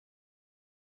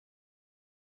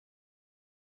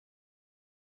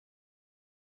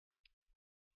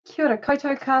Kia ora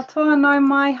koutou katoa, no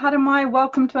mai, hara mai.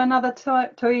 Welcome to another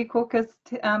Tauiwi Caucus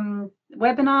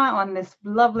webinar on this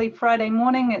lovely Friday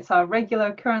morning. It's our regular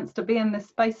occurrence to be in this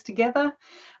space together.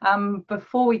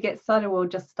 Before we get started, we'll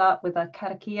just start with a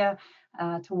karakia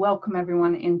to welcome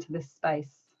everyone into this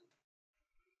space.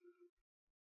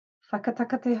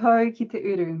 Whakataka te hau ki te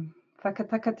uru,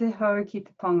 whakataka te hau ki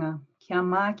te tonga, kia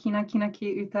mā kina kina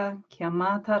ki uta, kia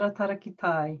mā taratara ki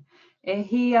tai, e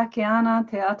hi ake ana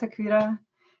te atakura,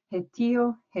 he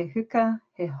tio, he huka,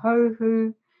 he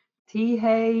hauhu,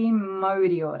 tihei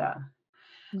mauriora.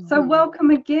 So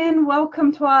welcome again,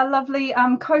 welcome to our lovely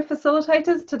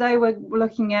co-facilitators. Today we're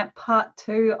looking at part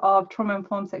 2 of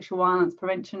trauma-informed sexual violence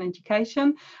prevention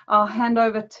education. I'll hand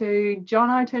over to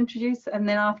Jono to introduce, and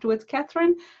then afterwards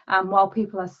Catherine, while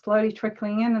people are slowly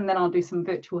trickling in, and then I'll do some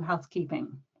virtual housekeeping.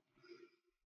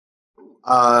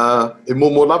 E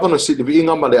mō lava no si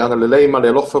viinga ma le anga lelei ma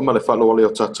le alofa ma le whaloale o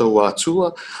tātou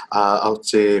atua au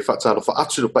te whaatalofa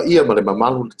atu pa ia ma le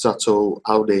mamalu le tātou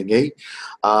au le ngei.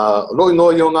 Loi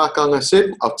ngoi o ngā kanga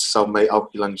sep au te sau mai au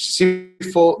ki langi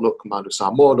sisifo, lo ka malu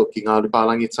Samoa, lo ki ngā le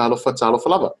pālangi tālofa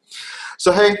lava.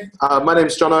 So hey, my name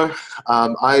is Jono.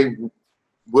 I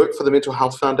work for the Mental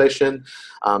Health Foundation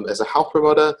as a health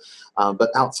promoter, but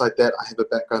outside that I have a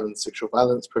background in sexual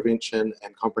violence prevention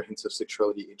and comprehensive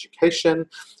sexuality education,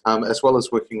 as well as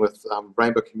working with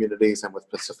rainbow communities and with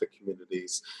Pacific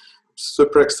communities.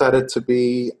 Super excited to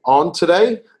be on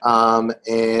today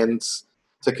and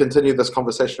to continue this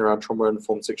conversation around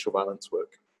trauma-informed sexual violence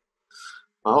work.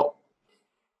 Oh,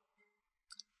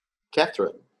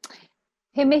 Catherine.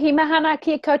 He mihi mahana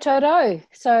kia koutou rau.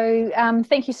 So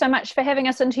thank you so much for having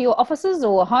us into your offices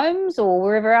or homes or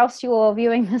wherever else you're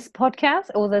viewing this podcast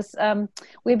or this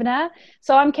webinar.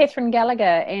 So I'm Catherine Gallagher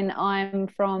and I'm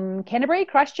from Canterbury,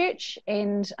 Christchurch,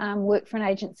 and work for an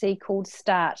agency called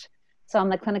START. So I'm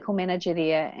the clinical manager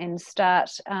there, and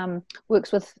START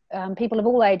works with people of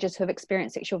all ages who have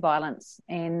experienced sexual violence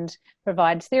and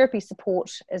provides therapy support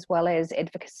as well as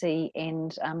advocacy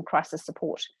and crisis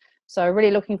support. So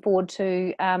really looking forward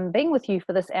to being with you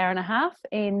for this hour and a half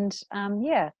and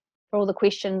for all the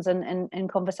questions and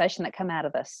conversation that come out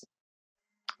of this.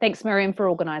 Thanks, Miriam, for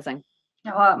organising.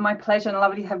 Oh, my pleasure, and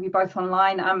lovely to have you both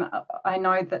online. I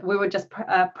know that we were just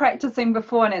practicing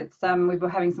before, and it's we were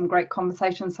having some great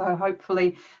conversations, so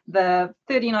hopefully the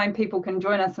 39 people can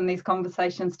join us in these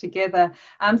conversations together.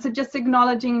 So just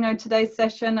acknowledging, today's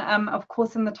session, of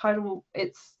course in the title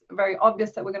it's very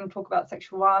obvious that we're going to talk about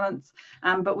sexual violence,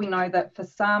 but we know that for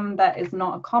some that is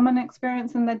not a common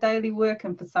experience in their daily work,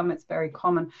 and for some it's very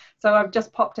common. So I've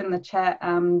just popped in the chat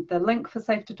the link for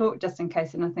Safe to Talk, just in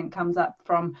case anything comes up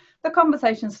from the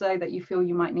conversations today that you feel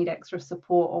you might need extra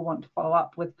support or want to follow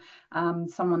up with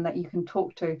someone that you can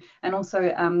talk to. And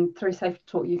also through Safe to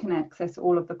Talk you can access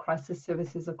all of the crisis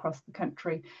services across the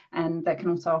country, and that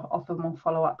can also offer more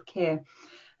follow-up care.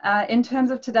 In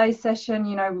terms of today's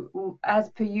session, as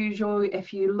per usual,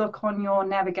 if you look on your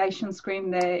navigation screen,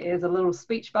 there is a little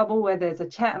speech bubble where there's a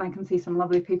chat, and I can see some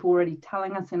lovely people already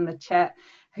telling us in the chat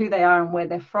who they are and where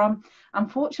they're from.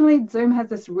 Unfortunately, Zoom has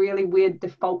this really weird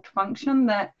default function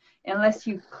that unless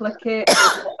you click it,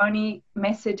 it will only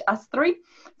message us three.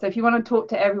 So if you want to talk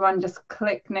to everyone, just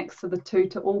click next to the two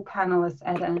to all panelists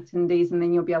and attendees, and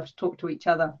then you'll be able to talk to each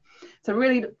other. So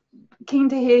really keen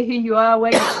to hear who you are,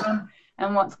 where you're from,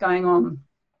 and what's going on.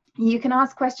 You can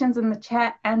ask questions in the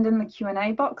chat and in the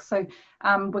Q&A box. So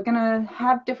we're going to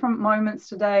have different moments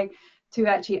today to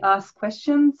actually ask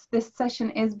questions. This session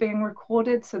is being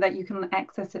recorded so that you can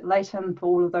access it later, and for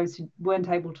all of those who weren't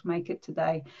able to make it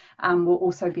today, we'll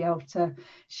also be able to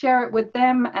share it with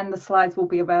them, and the slides will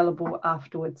be available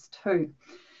afterwards too.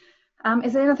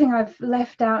 Is there anything I've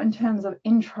left out in terms of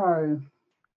intro?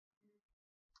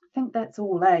 I think that's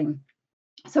all,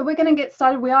 So we're going to get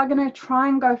started. We are going to try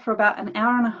and go for about an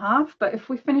hour and a half, but if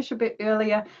we finish a bit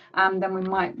earlier, then we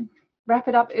might wrap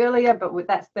it up earlier, but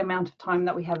that's the amount of time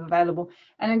that we have available,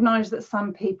 and acknowledge that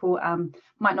some people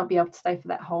might not be able to stay for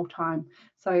that whole time.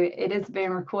 So it is being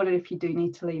recorded if you do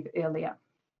need to leave earlier.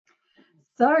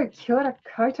 So kia ora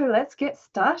koutou, let's get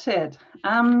started.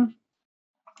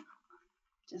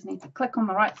 Just need to click on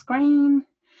the right screen.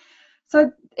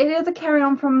 So it is a carry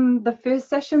on from the first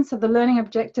session, so the learning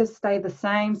objectives stay the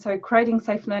same. So creating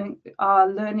safe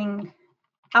learning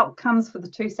outcomes for the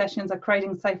two sessions are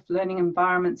creating safe learning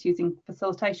environments using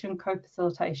facilitation,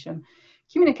 co-facilitation,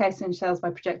 communication styles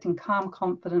by projecting calm,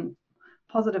 confident,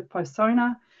 positive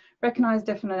persona, recognize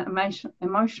definite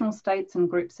emotional states in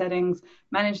group settings,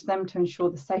 manage them to ensure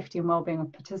the safety and well-being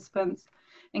of participants,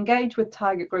 engage with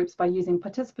target groups by using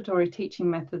participatory teaching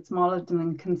methods,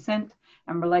 modeling consent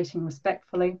and relating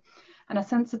respectfully, and a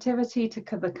sensitivity to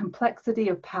the complexity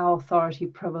of power, authority,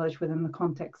 privilege within the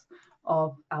context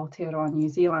of Aotearoa New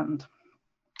Zealand.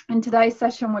 In today's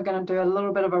session, we're going to do a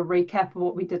little bit of a recap of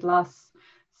what we did last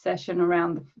session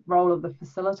around the role of the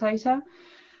facilitator.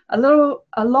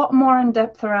 A lot more in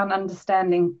depth around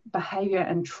understanding behaviour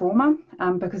and trauma,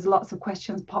 because lots of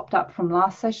questions popped up from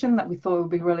last session that we thought would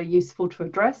be really useful to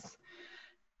address.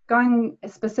 Going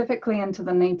specifically into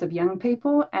the needs of young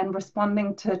people and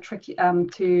responding to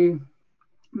to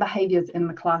behaviours in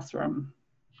the classroom.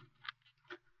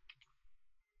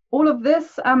 All of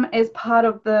this is part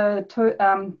of the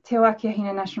Te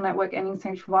Wākia National Network Ending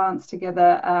Sexual Violence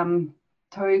Together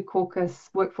Tauiwi Caucus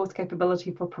Workforce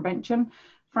Capability for Prevention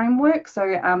framework.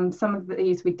 So some of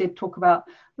these we did talk about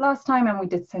last time, and we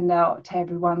did send out to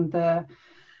everyone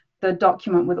the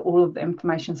document with all of the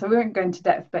information. So we won't go into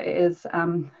depth, but it is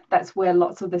that's where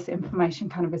lots of this information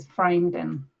kind of is framed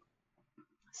in.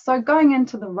 So going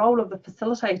into the role of the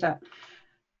facilitator,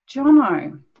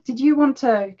 Jono, did you want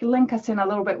to link us in a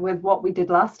little bit with what we did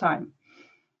last time?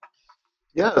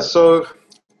 Yeah, so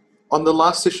on the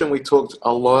last session we talked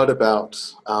a lot about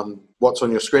what's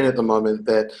on your screen at the moment,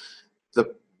 that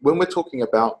when we're talking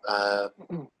about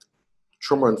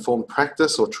trauma-informed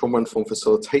practice or trauma-informed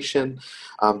facilitation,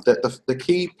 that the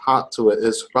key part to it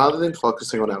is, rather than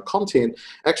focusing on our content,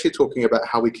 actually talking about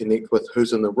how we connect with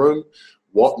who's in the room,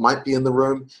 what might be in the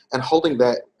room, and holding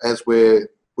that as we're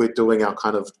doing our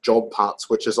kind of job parts,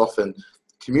 which is often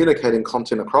communicating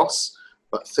content across,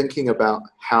 but thinking about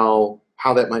how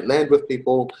that might land with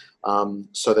people,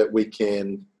 so that we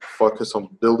can focus on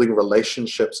building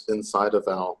relationships inside of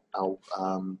our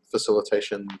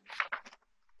facilitation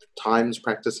times,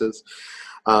 practices.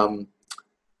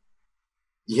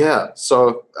 Yeah,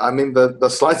 so I mean the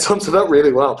slide sums it up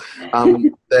really well.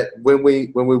 That when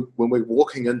we're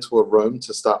walking into a room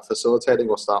to start facilitating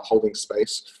or start holding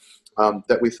space,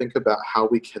 that we think about how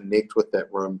we connect with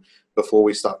that room before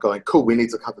we start going, cool, we need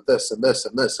to cover this and this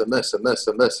and this and this and this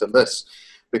and this and this.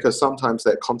 Because sometimes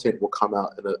that content will come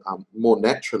out in more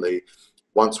naturally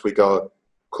once we go,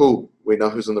 cool, we know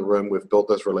who's in the room, we've built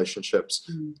those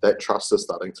relationships, that trust is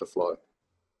starting to flow.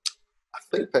 I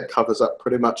think that covers up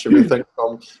pretty much everything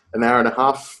from an hour and a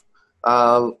half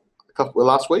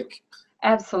last week.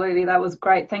 Absolutely, that was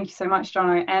great. Thank you so much,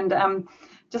 Jono. And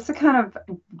just to kind of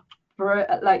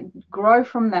grow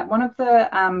from that, one of the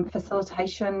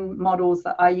facilitation models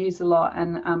that I use a lot,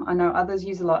 and I know others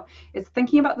use a lot, is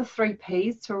thinking about the 3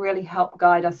 Ps to really help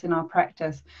guide us in our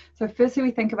practice. So firstly, we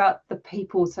think about the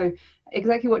people. So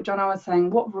exactly what Jono was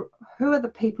saying, who are the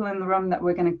people in the room that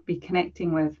we're going to be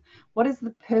connecting with? What is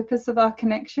the purpose of our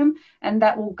connection? And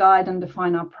that will guide and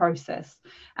define our process.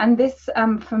 And this,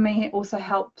 for me, also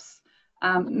helps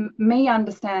me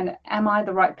understand, am I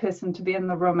the right person to be in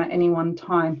the room at any one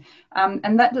time?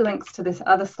 And that links to this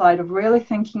other slide of really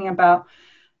thinking about,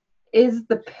 is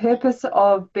the purpose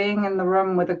of being in the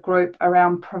room with a group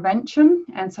around prevention?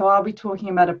 And so are we talking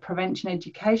about a prevention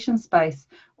education space,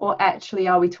 or actually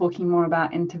are we talking more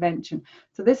about intervention?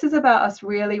 So this is about us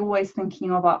really always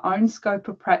thinking of our own scope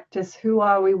of practice. Who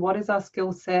are we? What is our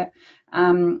skill set?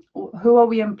 Who are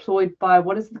we employed by?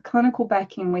 What is the clinical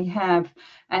backing we have?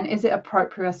 And is it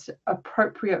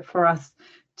appropriate for us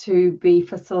to be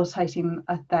facilitating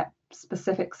at that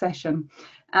specific session?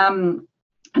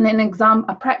 And then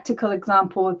a practical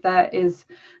example of that is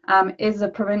a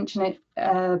prevention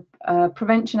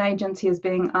agency is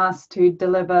being asked to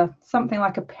deliver something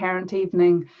like a parent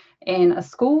evening in a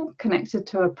school connected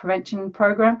to a prevention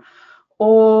program,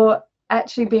 or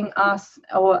actually being asked,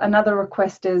 or another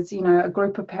request is, a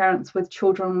group of parents with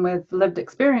children with lived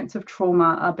experience of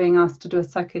trauma are being asked to do a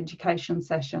psychoeducation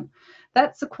session.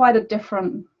 That's quite a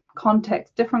different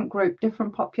context, different group,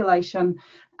 different population,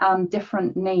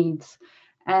 different needs.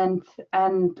 And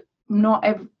not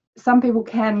some people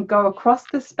can go across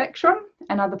the spectrum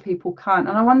and other people can't.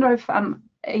 And I wonder if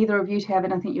either of you have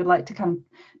anything you'd like to kind of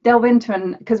delve into,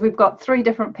 and because we've got 3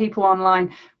 different people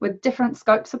online with different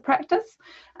scopes of practice,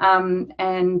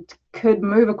 and could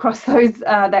move across those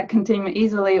that continuum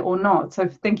easily or not. So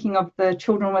thinking of the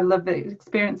children with lived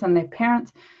experience and their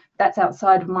parents, that's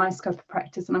outside of my scope of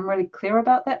practice, and I'm really clear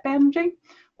about that boundary.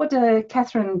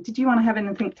 Catherine, did you want to have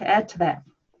anything to add to that?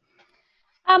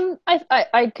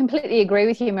 I completely agree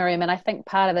with you, Miriam, and I think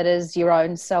part of it is your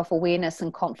own self-awareness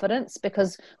and confidence,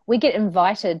 because we get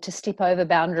invited to step over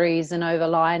boundaries and over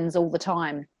lines all the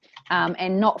time,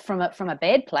 and not from a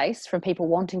bad place, from people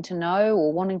wanting to know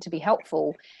or wanting to be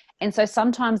helpful. And so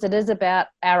sometimes it is about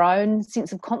our own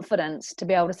sense of confidence to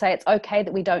be able to say it's okay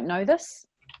that we don't know this.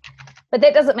 But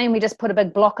that doesn't mean we just put a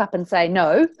big block up and say,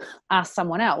 no, ask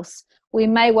someone else. we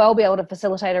may well be able to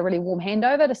facilitate a really warm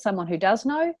handover to someone who does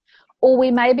know, or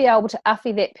we may be able to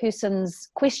awhi that person's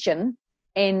question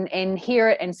and hear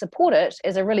it and support it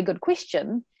as a really good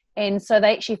question, and so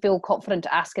they actually feel confident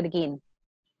to ask it again.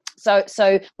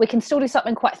 So we can still do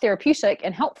something quite therapeutic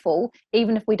and helpful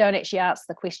even if we don't actually ask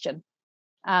the question.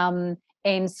 And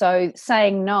so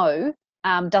saying no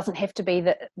doesn't have to be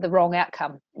the wrong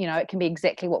outcome. It can be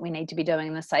exactly what we need to be doing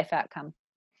in a safe outcome.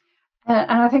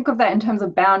 And I think of that in terms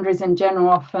of boundaries in general.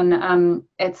 Often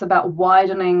it's about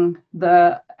widening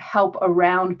the help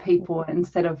around people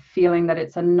instead of feeling that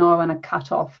it's a no and a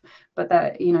cut-off, but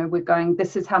that, we're going,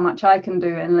 this is how much I can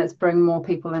do, and let's bring more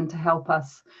people in to help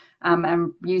us,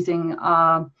 and using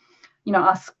our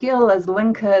skill as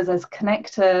linkers, as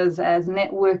connectors, as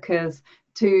networkers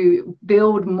to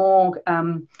build more,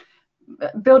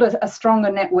 build a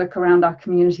stronger network around our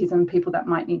communities and people that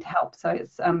might need help. So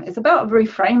it's about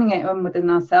reframing it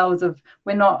within ourselves of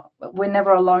we're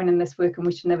never alone in this work, and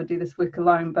we should never do this work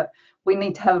alone, but we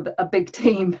need to have a big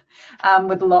team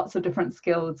with lots of different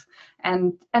skills.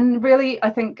 And really,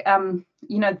 I think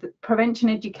the prevention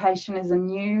education is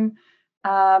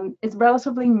is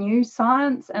relatively new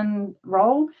science and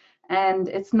role, and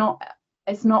it's not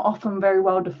often very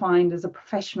well defined as a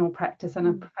professional practice and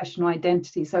a professional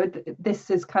identity. So this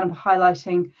is kind of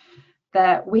highlighting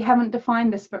that we haven't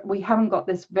defined this, but we haven't got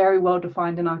this very well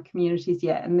defined in our communities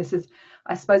yet. And this is,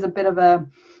 I suppose, a bit of a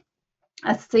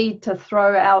seed to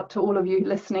throw out to all of you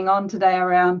listening on today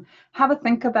around, have a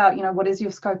think about, what is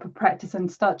your scope of practice,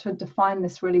 and start to define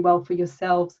this really well for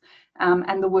yourselves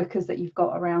and the workers that you've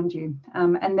got around you,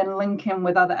 and then link in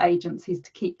with other agencies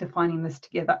to keep defining this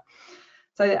together.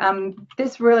 So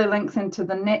this really links into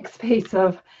the next piece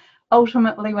of,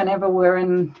 ultimately, whenever we're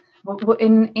in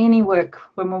any work,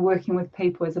 when we're working with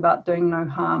people, is about doing no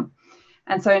harm.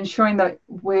 And so ensuring that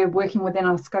we're working within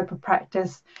our scope of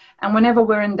practice, and whenever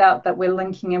we're in doubt, that we're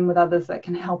linking in with others that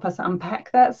can help us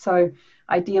unpack that. So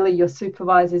ideally your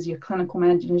supervisors, your clinical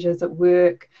managers at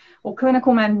work, or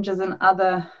clinical managers and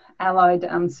other allied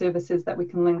services that we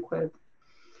can link with.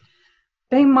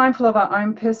 Being mindful of our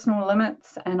own personal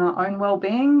limits and our own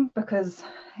well-being, because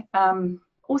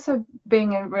also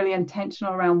being really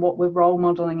intentional around what we're role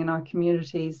modeling in our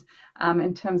communities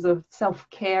in terms of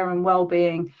self-care and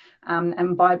well-being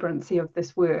and vibrancy of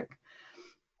this work.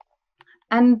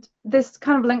 And this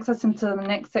kind of links us into the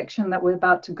next section that we're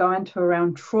about to go into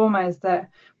around trauma, is that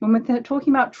when we're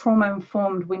talking about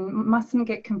trauma-informed, we mustn't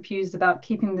get confused about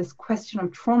keeping this question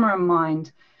of trauma in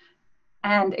mind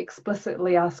and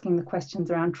explicitly asking the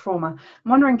questions around trauma.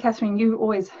 I'm wondering, Catherine, you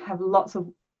always have lots of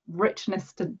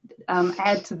richness to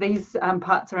add to these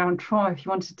parts around trauma, if you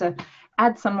wanted to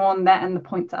add some more on that and the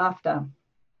points after.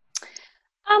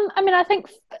 I think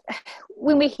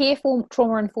when we hear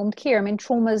trauma-informed care,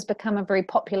 trauma has become a very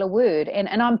popular word, and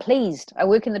I'm pleased. I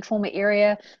work in the trauma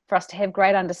area. For us to have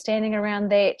great understanding around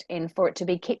that and for it to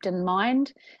be kept in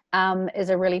mind is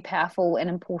a really powerful and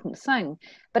important thing.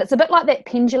 But it's a bit like that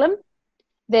pendulum,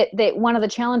 that one of the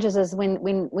challenges is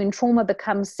when trauma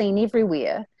becomes seen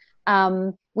everywhere,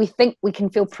 we think we can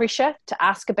feel pressure to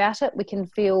ask about it. We can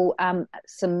feel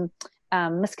some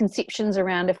misconceptions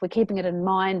around, if we're keeping it in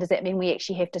mind, does that mean we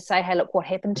actually have to say, hey, look, what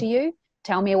happened to you?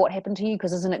 Tell me what happened to you,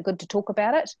 because isn't it good to talk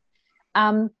about it?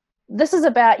 This is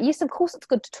about, yes, of course it's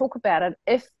good to talk about it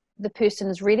if the person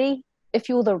is ready, if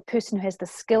you're the person who has the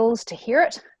skills to hear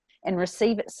it and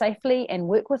receive it safely and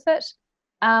work with it.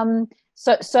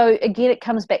 So again, it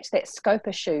comes back to that scope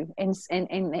issue and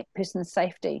that person's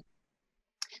safety.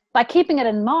 By keeping it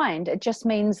in mind, it just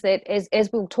means that as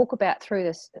we'll talk about through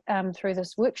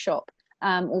this workshop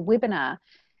or webinar,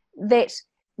 that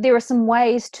there are some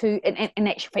ways to, in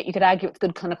actual fact, you could argue it's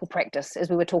good clinical practice, as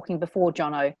we were talking before,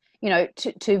 Jono,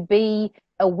 to be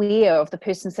aware of the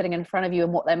person sitting in front of you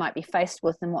and what they might be faced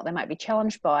with and what they might be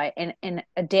challenged by, and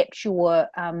adapt your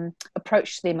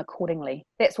approach to them accordingly.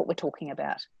 That's what we're talking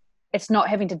about. It's not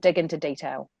having to dig into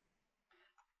detail.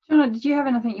 Jono, did you have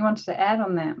anything you wanted to add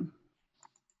on that?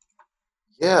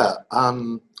 Yeah,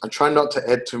 I'm trying not to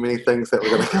add too many things that we're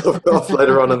going to cover off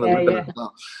later on in the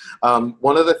webinar.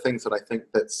 One of the things that I think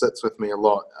that sits with me a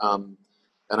lot, and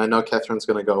I know Catherine's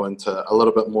going to go into a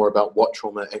little bit more about what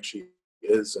trauma actually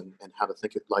is and how to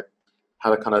think it, like how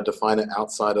to kind of define it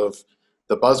outside of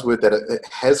the buzzword that it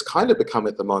has kind of become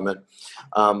at the moment,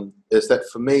 is that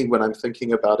for me, when I'm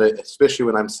thinking about it, especially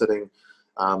when I'm sitting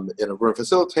in a room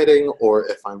facilitating, or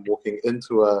if I'm walking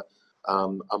into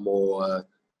a more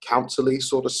counselly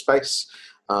sort of space,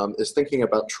 is thinking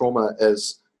about trauma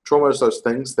as those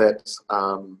things that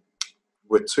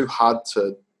were too hard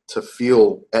to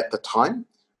feel at the time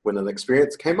when an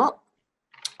experience came up.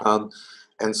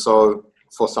 And so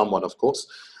for someone, of course.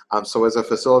 So as a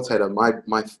facilitator,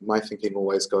 my thinking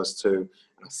always goes to,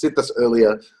 and I said this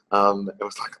earlier, it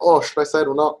was like, oh, should I say it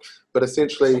or not? But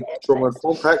essentially,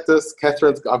 trauma-informed practice,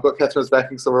 I've got Catherine's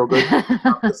backing, so we're all good.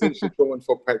 Essentially,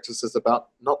 trauma-informed practice is about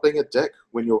not being a dick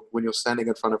when you're standing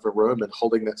in front of a room and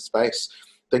holding that space,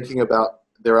 thinking about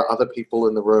there are other people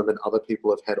in the room and other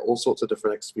people have had all sorts of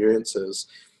different experiences.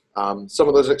 Some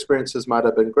of those experiences might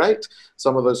have been great.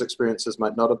 Some of those experiences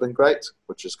might not have been great,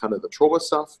 which is kind of the trauma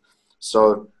stuff.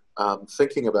 So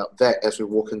thinking about that as we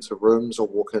walk into rooms or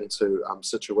walk into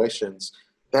situations,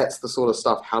 that's the sort of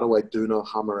stuff. How do I do no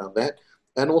harm around that?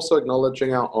 And also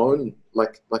acknowledging our own,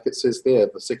 like it says there,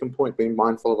 the second point, being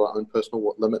mindful of our own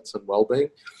personal limits and well-being,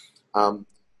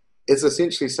 is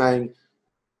essentially saying,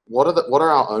 what are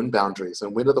our own boundaries,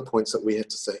 and when are the points that we have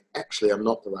to say, actually, I'm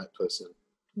not the right person.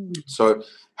 So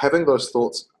having those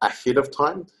thoughts ahead of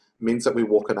time means that we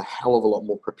walk in a hell of a lot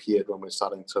more prepared when we're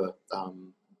starting to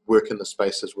work in the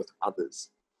spaces with others.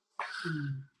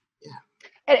 Yeah.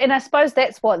 And I suppose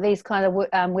that's what these kind of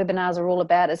webinars are all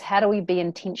about, is how do we be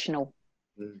intentional?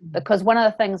 Because one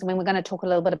of the things, I mean, we're going to talk a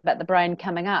little bit about the brain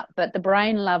coming up, but the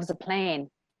brain loves a plan.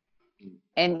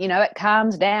 And, you know, it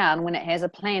calms down when it has a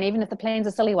plan, even if the plan's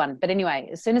a silly one. But anyway,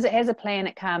 as soon as it has a plan,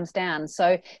 it calms down.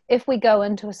 So if we go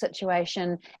into a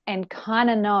situation and kind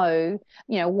of know,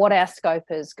 you know, what our scope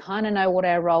is, kind of know what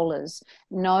our role is,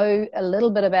 know a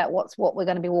little bit about what we're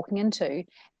going to be walking into,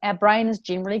 our brain is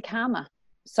generally calmer.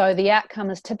 So the outcome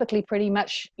is typically pretty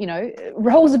much, you know,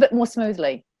 rolls a bit more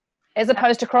smoothly, as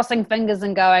opposed to crossing fingers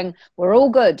and going, we're all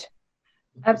good.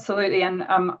 Absolutely, and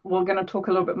we're going to talk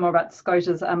a little bit more about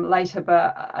disclosures later,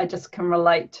 but I just can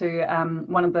relate to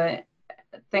one of the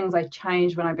things I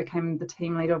changed when I became the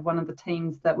team leader of one of the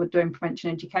teams that were doing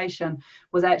prevention education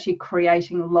was actually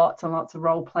creating lots and lots of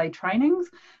role play trainings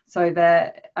so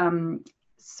that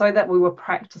we were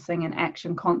practicing in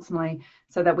action constantly,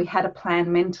 so that we had a plan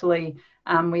mentally.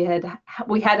 We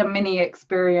had a mini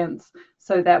experience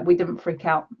so that we didn't freak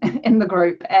out in the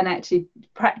group, and actually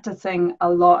practicing a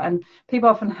lot. And people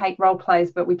often hate role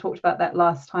plays, but we talked about that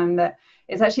last time, that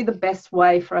it's actually the best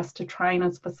way for us to train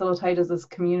as facilitators, as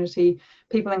community,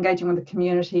 people engaging with the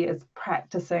community, is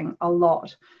practicing a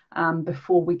lot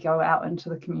before we go out into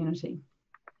the community.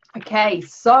 Okay,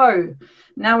 so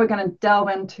now we're going to delve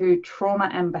into trauma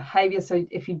and behaviour. So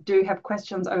if you do have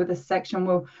questions over this section,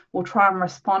 we'll try and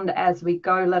respond as we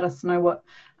go. Let us know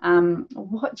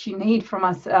what you need from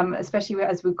us, especially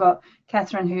as we've got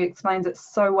Catherine, who explains it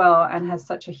so well and has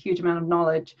such a huge amount of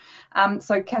knowledge.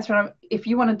 So Catherine, if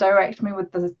you want to direct me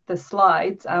with the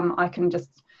slides, I can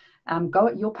just go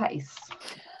at your pace.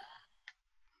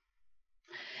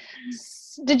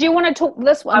 Did you want to talk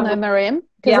this one though, Miriam?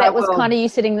 Because that was kind of you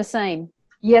setting the scene.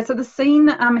 Yeah, so the scene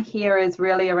here is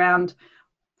really around,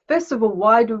 first of all,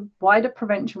 why do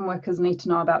prevention workers need to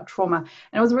know about trauma? And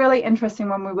it was really interesting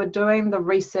when we were doing the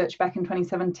research back in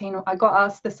 2017. I got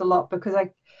asked this a lot because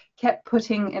I kept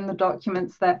putting in the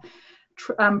documents that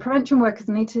prevention workers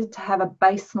needed to have a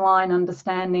baseline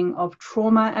understanding of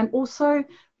trauma, and also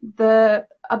a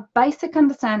basic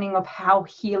understanding of how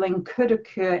healing could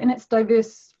occur in its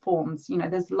diverse forms. You know,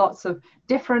 there's lots of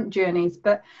different journeys,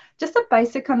 but just a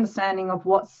basic understanding of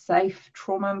what safe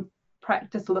trauma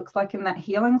practice looks like in that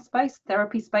healing space,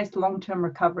 therapy space, long-term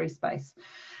recovery space.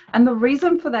 And the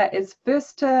reason for that is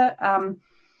first to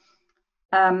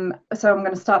so I'm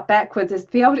going to start backwards, is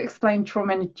to be able to explain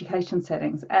trauma in education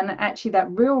settings, and actually that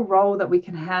real role that we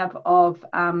can have of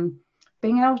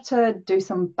being able to do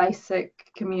some basic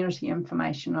community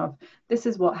information of this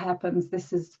is what happens,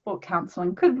 this is what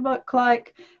counselling could look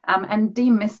like, and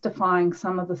demystifying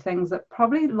some of the things that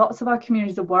probably lots of our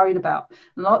communities are worried about.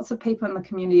 And lots of people in the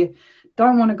community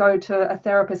don't want to go to a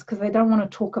therapist because they don't want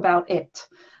to talk about it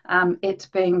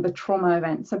being the trauma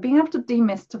event. So being able to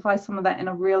demystify some of that in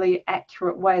a really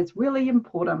accurate way is really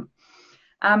important.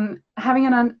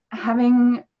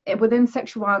 Having within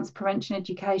sexual violence prevention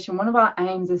education, one of our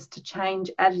aims is to change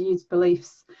attitudes,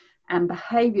 beliefs, and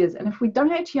behaviours. And if we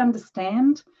don't actually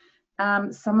understand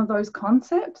some of those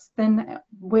concepts, then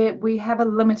we have a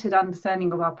limited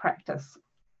understanding of our practice.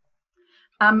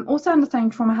 Also understanding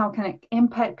trauma, how can it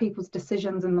impact people's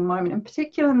decisions in the moment, in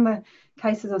particular in the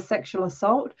cases of sexual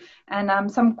assault.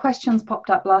 And some questions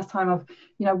popped up last time of,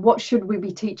 you know, what should we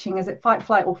be teaching? Is it fight,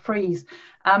 flight, or freeze?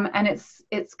 And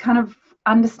it's kind of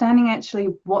understanding actually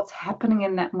what's happening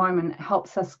in that moment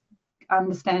helps us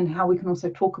understand how we can also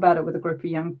talk about it with a group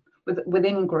of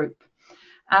within group.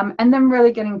 And then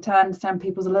really getting to understand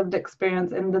people's lived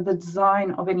experience in the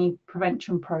design of any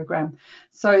prevention program,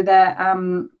 so that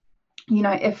you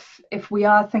know, if we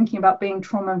are thinking about being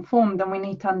trauma informed, then we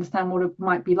need to understand what it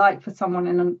might be like for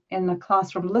someone in a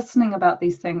classroom listening about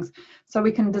these things, so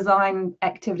we can design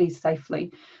activities safely,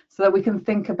 so that we can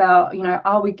think about, you know,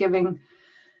 are we giving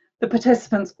the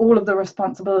participants all of the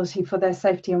responsibility for their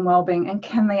safety and well-being, and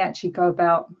can they actually go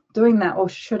about doing that, or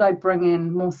should I bring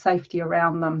in more safety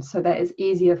around them so that it's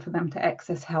easier for them to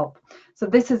access help? So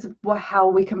this is how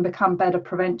we can become better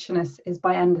preventionists, is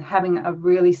by having a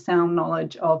really sound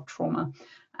knowledge of trauma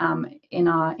in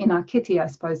our kitty, I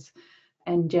suppose,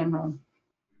 in general.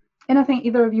 And I think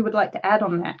either of you would like to add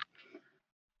on that.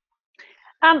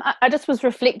 I just was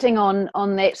reflecting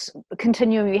on that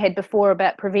continuum we had before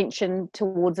about prevention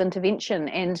towards intervention,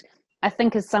 and I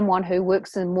think as someone who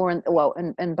works in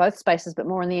both spaces, but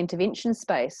more in the intervention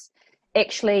space,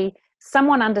 actually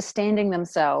someone understanding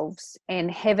themselves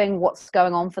and having what's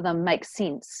going on for them make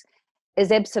sense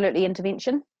is absolutely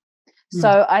intervention.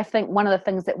 So I think one of the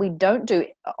things that we don't do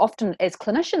often as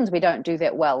clinicians, we don't do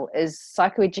that well, is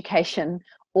psychoeducation,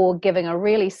 or giving a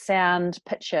really sound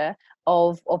picture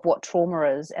of what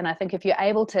trauma is. And I think if you're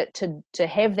able to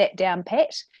have that down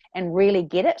pat and really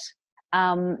get it,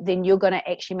 then you're going to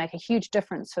actually make a huge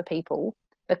difference for people,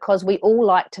 because we all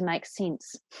like to make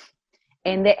sense.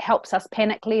 And that helps us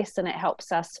panic less, and it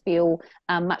helps us feel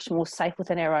much more safe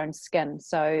within our own skin.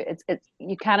 So it's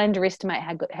you can't underestimate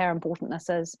how important this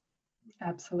is.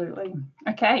 Absolutely.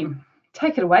 Okay,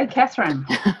 take it away, Catherine.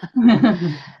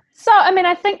 So, I mean,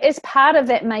 I think as part of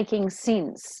that making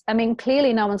sense, I mean,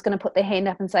 clearly no one's going to put their hand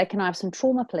up and say, can I have some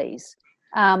trauma, please?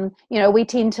 You know, we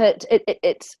tend to,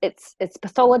 it's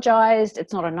pathologized,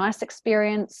 it's not a nice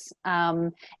experience,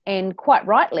 and quite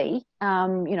rightly,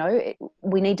 you know,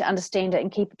 we need to understand it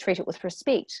and treat it with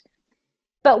respect.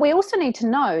 But we also need to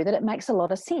know that it makes a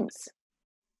lot of sense.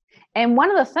 And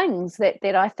one of the things that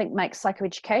I think makes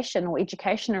psychoeducation or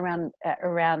education around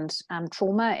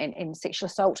trauma and sexual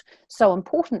assault so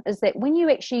important is that when you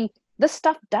actually, this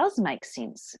stuff does make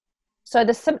sense. So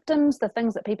the symptoms, the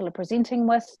things that people are presenting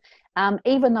with,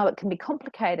 even though it can be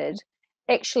complicated,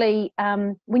 actually,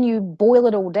 when you boil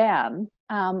it all down,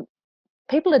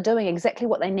 people are doing exactly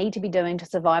what they need to be doing to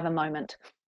survive a moment.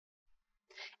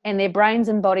 And their brains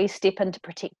and bodies step in to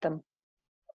protect them.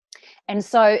 And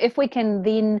so if we can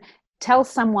then tell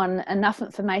someone enough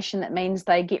information that means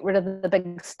they get rid of the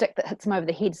big stick that hits them over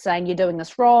the head saying, you're doing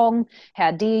this wrong,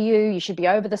 how dare you should be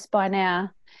over this by now.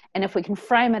 And if we can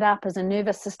frame it up as a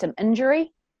nervous system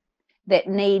injury that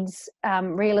needs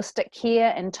realistic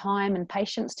care and time and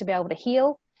patience to be able to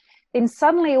heal, then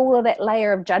suddenly all of that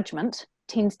layer of judgment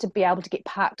tends to be able to get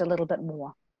parked a little bit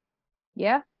more.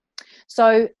 Yeah.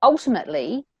 So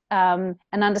ultimately, an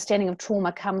understanding of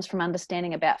trauma comes from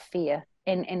understanding about fear.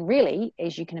 And really,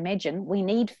 as you can imagine, we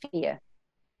need fear,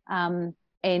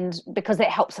 and because that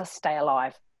helps us stay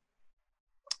alive.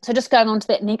 So just going on to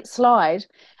that next slide,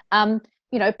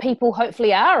 you know, people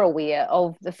hopefully are aware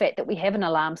of the fact that we have an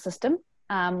alarm system.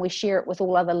 We share it with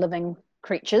all other living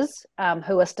creatures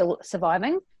who are still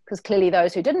surviving, because clearly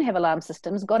those who didn't have alarm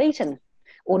systems got eaten,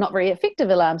 or not very effective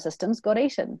alarm systems got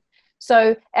eaten.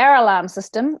 So our alarm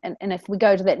system, and if we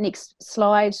go to that next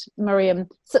slide, Miriam,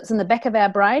 sits in the back of our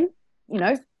brain. You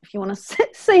know, if you want to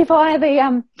see via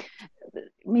the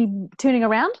me turning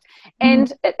around,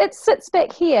 and it sits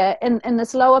back here in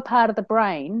this lower part of the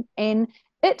brain, and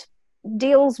it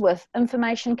deals with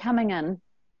information coming in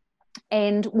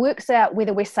and works out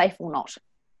whether we're safe or not.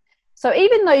 So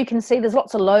even though you can see there's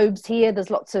lots of lobes here,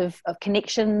 there's lots of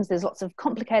connections, there's lots of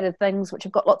complicated things which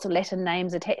have got lots of Latin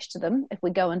names attached to them, if we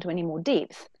go into any more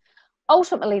depth,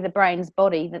 ultimately the brain's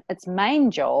body, its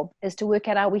main job is to work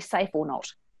out, are we safe or not?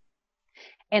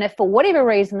 And if for whatever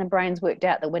reason the brain's worked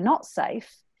out that we're not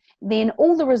safe, then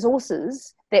all the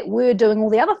resources that we're doing all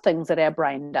the other things that our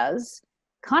brain does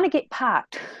kind of get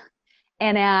parked.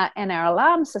 And our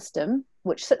alarm system,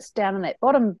 which sits down in that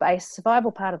bottom base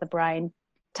survival part of the brain,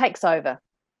 takes over.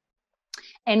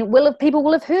 And people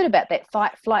will have heard about that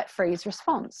fight, flight, freeze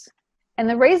response. And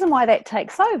the reason why that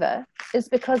takes over is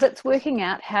because it's working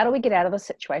out, how do we get out of a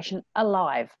situation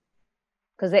alive?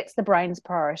 Because that's the brain's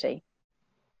priority.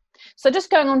 So just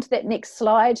going on to that next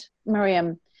slide,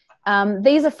 Miriam,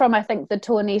 these are from, I think, the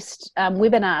Tournest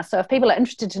webinar. So if people are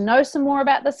interested to know some more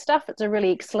about this stuff, it's a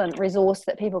really excellent resource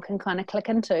that people can kind of click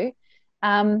into.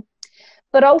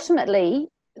 But ultimately,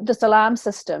 this alarm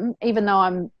system, even though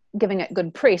I'm giving it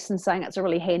good press and saying it's a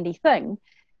really handy thing,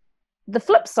 the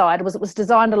flip side was it was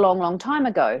designed a long, long time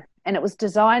ago, and it was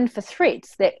designed for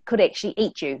threats that could actually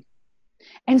eat you.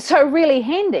 And so really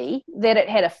handy that it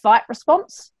had a fight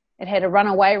response, it had a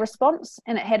runaway response,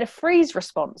 and it had a freeze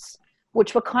response,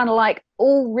 which were kind of like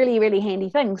all really, really handy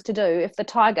things to do if the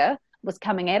tiger was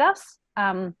coming at us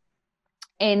and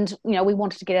we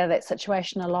wanted to get out of that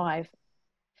situation alive.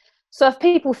 So if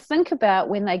people think about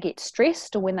when they get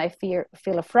stressed or when they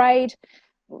feel afraid,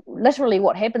 literally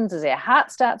what happens is our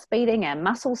heart starts beating, our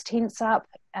muscles tense up,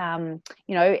 our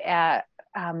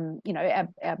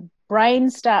brain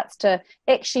starts to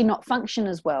actually not function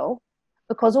as well,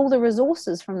 because all the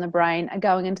resources from the brain are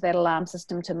going into that alarm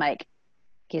system to make,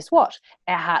 guess what,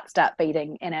 our heart start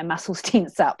beating and our muscles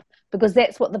tense up, because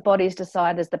that's what the body's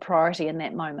decided is the priority in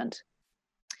that moment.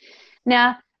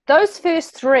 Now, those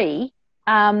first three,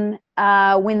 when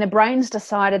the brain's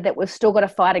decided that we've still got a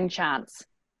fighting chance.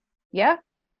 Yeah?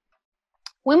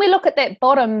 When we look at that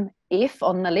bottom F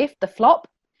on the left, the flop,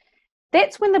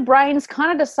 that's when the brain's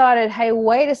kind of decided, hey,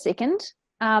 wait a second,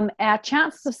 our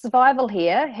chances of survival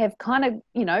here have kind of,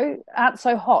 aren't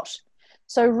so hot.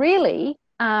 So really,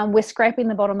 we're scraping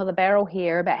the bottom of the barrel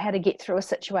here about how to get through a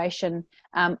situation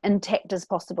intact as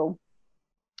possible.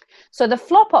 So the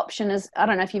flop option is, I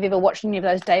don't know if you've ever watched any of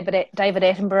those David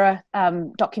Attenborough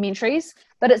documentaries,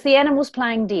 but it's the animals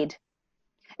playing dead.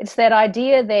 It's that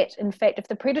idea that, in fact, if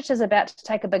the predator's about to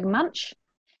take a big munch,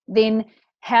 then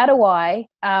how do I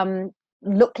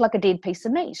look like a dead piece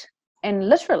of meat? And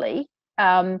literally,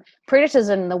 predators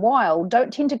in the wild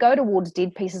don't tend to go towards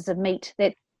dead pieces of meat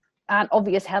that aren't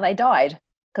obvious how they died,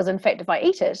 because, in fact, if I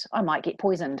eat it, I might get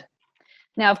poisoned.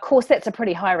 Now, of course, that's a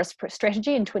pretty high-risk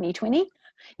strategy in 2020.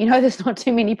 There's not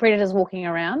too many predators walking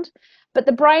around, but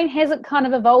the brain hasn't kind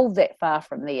of evolved that far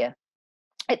from there.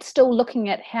 It's still looking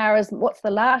at what's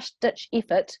the last ditch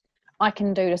effort I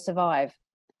can do to survive.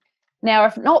 Now,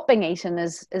 if not being eaten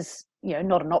is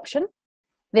not an option,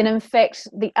 then in fact,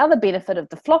 the other benefit of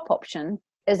the flop option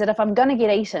is that if I'm going to get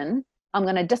eaten, I'm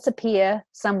going to disappear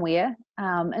somewhere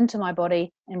into my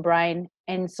body and brain.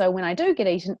 And so when I do get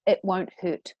eaten, it won't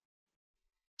hurt.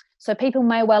 So people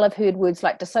may well have heard words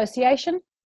like dissociation.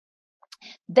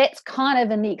 That's kind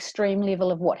of in the extreme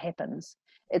level of what happens.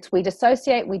 It's we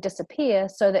dissociate, we disappear,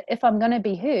 so that if I'm going to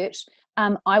be hurt,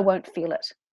 I won't feel it.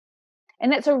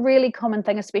 And that's a really common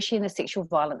thing, especially in the sexual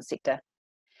violence sector.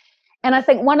 And I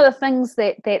think one of the things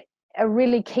that a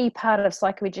really key part of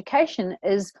psychoeducation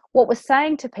is what we're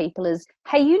saying to people is,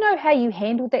 hey, you know how you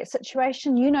handled that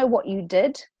situation, you know what you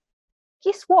did.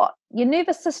 Guess what? Your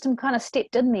nervous system kind of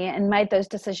stepped in there and made those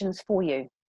decisions for you.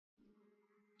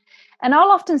 And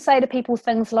I'll often say to people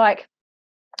things like,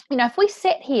 if we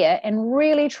sat here and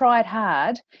really tried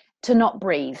hard to not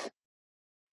breathe,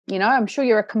 I'm sure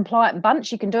you're a compliant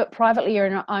bunch. You can do it privately or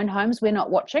in your own homes. We're not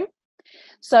watching.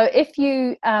 So if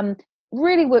you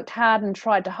really worked hard and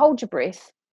tried to hold your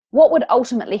breath, what would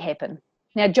ultimately happen?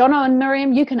 Now, Jono and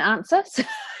Miriam, you can answer.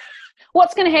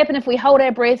 What's going to happen if we hold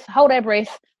our breath?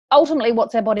 Ultimately,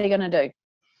 what's our body going to do?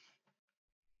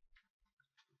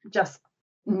 Just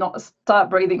not start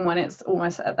breathing when it's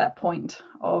almost at that point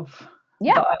of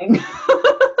dying.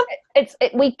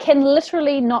 We can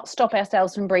literally not stop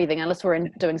ourselves from breathing unless we're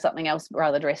doing something else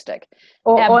rather drastic.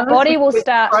 Our body will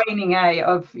start training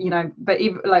but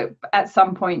even like at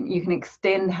some point you can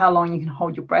extend how long you can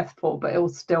hold your breath for, but it will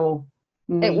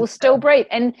still breathe.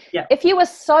 And if you were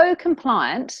so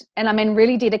compliant and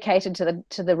really dedicated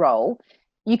to the role,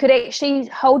 you could actually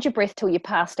hold your breath till you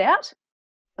passed out.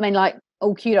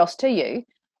 All kudos to you.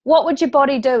 What would your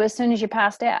body do as soon as you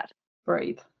passed out?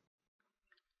 Breathe.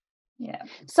 Yeah.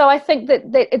 So I think that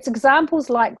it's examples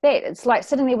like that. It's like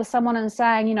sitting there with someone and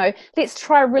saying, let's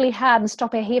try really hard and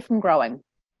stop our hair from growing.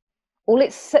 Or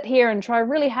let's sit here and try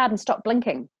really hard and stop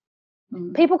blinking.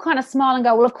 People kind of smile and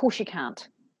go, well, of course you can't.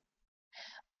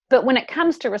 But when it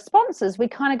comes to responses, we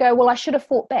kind of go, well, I should have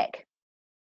fought back.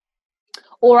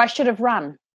 Or I should have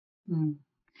run.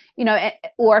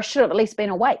 Or I should have at least been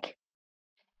awake.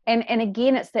 And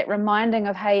again, it's that reminding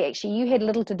of, hey, actually, you had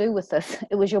little to do with this.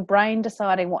 It was your brain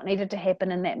deciding what needed to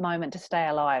happen in that moment to stay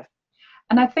alive.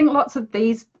 And I think lots of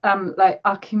these,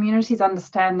 our communities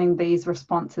understanding these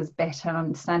responses better,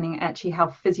 understanding actually how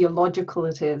physiological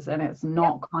it is, and it's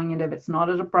not cognitive, it's not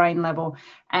at a brain level.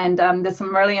 And there's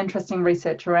some really interesting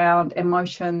research around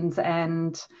emotions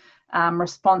and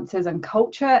responses and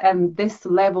culture, and this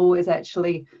level is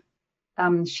actually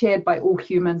shared by all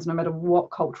humans, no matter what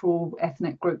cultural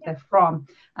ethnic group they're from.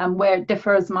 Where it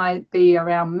differs might be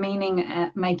around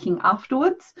meaning making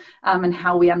afterwards, and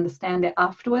how we understand it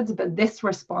afterwards, but this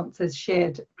response is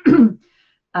shared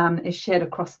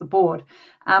across the board.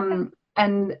 And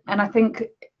I think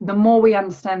the more we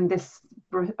understand this,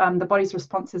 the body's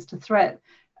responses to threat,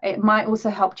 it might also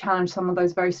help challenge some of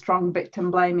those very strong victim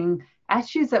blaming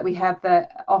attitudes that we have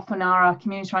that often are our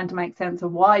community trying to make sense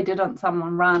of why didn't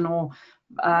someone run or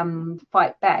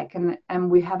fight back,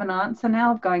 and we have an answer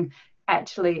now of going,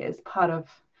 actually it's part of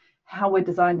how we're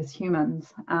designed as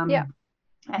humans. Yeah.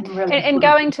 And really and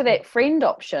going to that friend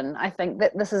option, I think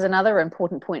that this is another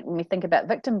important point when we think about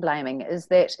victim blaming, is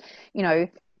that, you know,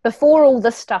 before all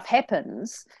this stuff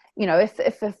happens, you know, if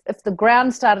the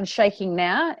ground started shaking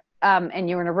now, and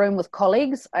you're in a room with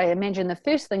colleagues, I imagine the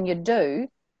first thing you'd do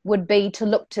would be to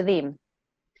look to them.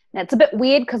 Now, it's a bit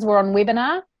weird because we're on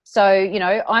webinar. So, you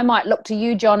know, I might look to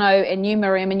you, Jono, and you,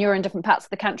 Miriam, and you're in different parts of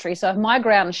the country. So if my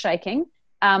ground's shaking,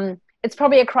 it's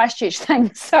probably a Christchurch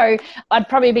thing. So I'd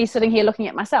probably be sitting here looking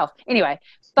at myself. Anyway,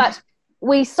 but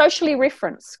we socially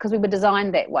reference, because we were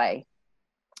designed that way,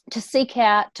 to seek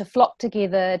out, to flock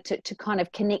together, to kind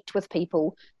of connect with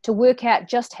people, to work out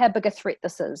just how big a threat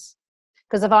this is.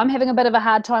 Because if I'm having a bit of a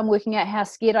hard time working out how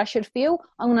scared I should feel,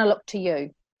 I'm going to look to you.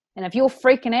 And if you're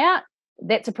freaking out,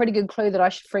 that's a pretty good clue that I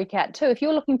should freak out too. If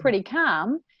you're looking pretty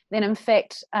calm, then in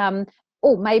fact,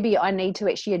 maybe I need to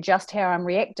actually adjust how I'm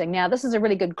reacting. Now, this is a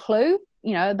really good clue,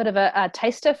 you know, a bit of a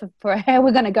taster for how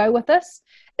we're going to go with this,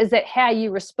 is that how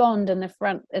you respond in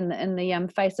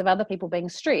the face of other people being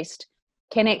stressed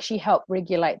can actually help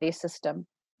regulate their system.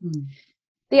 Mm.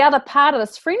 The other part of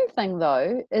this friend thing,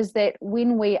 though, is that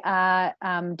when we are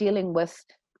dealing with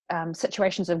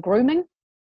situations of grooming,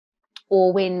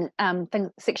 or when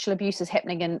sexual abuse is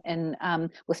happening in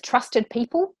with trusted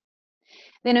people,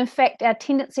 then in fact our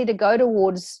tendency to go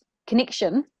towards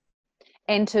connection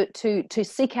and to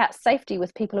seek out safety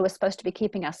with people who are supposed to be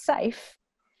keeping us safe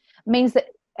means that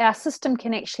our system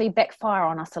can actually backfire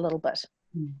on us a little bit.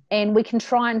 Mm. And we can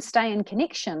try and stay in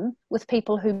connection with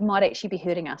people who might actually be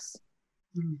hurting us.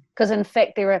 Because in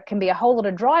fact there can be a whole lot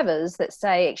of drivers that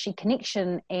say actually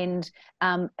connection and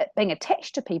being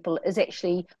attached to people is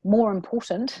actually more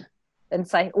important than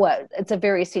it's a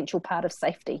very essential part of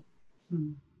safety.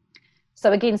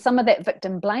 So again, some of that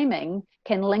victim blaming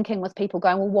can link in with people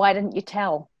going, well, why didn't you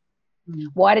tell?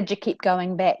 Why did you keep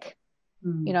going back?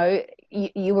 You know,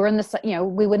 you were in this, you know,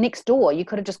 we were next door, you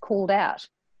could have just called out.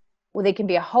 Well, there can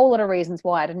be a whole lot of reasons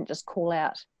why I didn't just call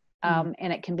out.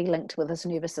 And it can be linked with this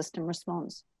nervous system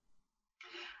response.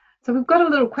 So we've got a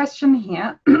little question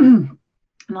here, and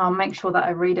I'll make sure that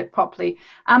I read it properly.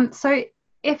 So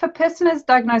if a person is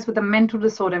diagnosed with a mental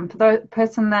disorder, and for the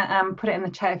person that put it in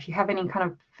the chat, if you have any kind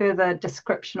of further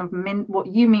description of what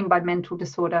you mean by mental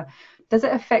disorder, does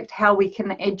it affect how we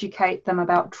can educate them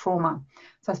about trauma?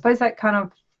 So I suppose that kind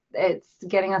of, it's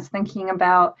getting us thinking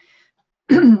about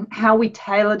how we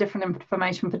tailor different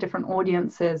information for different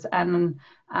audiences, and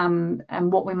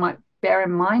what we might bear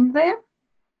in mind there.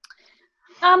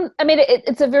 I mean,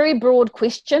 it's a very broad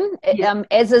question,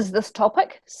 as is this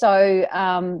topic. So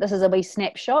this is a wee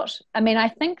snapshot. I mean, I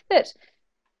think that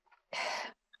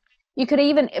you could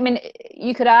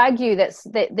argue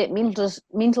that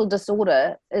mental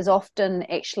disorder is often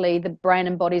actually the brain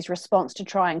and body's response to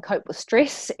try and cope with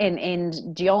stress and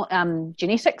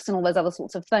genetics and all those other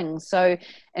sorts of things. So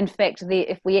in fact,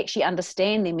 if we actually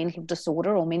understand their mental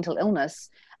disorder or mental illness,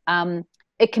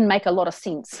 it can make a lot of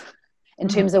sense in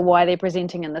terms of why they're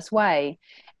presenting in this way.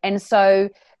 And so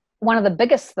one of the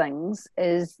biggest things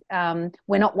is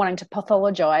we're not wanting to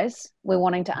pathologize, we're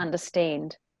wanting to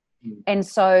understand. And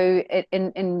so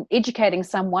in educating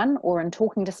someone or in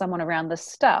talking to someone around this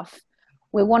stuff,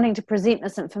 we're wanting to present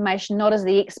this information not as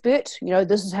the expert, you know,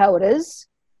 this is how it is.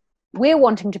 We're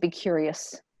wanting to be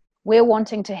curious. We're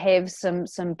wanting to have some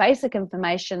basic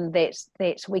information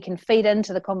that we can feed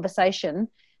into the conversation,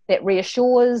 that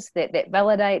reassures, that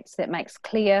validates, that makes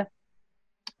clear.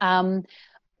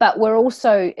 But we're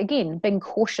also, again, being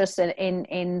cautious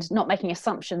and not making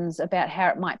assumptions about how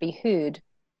it might be heard.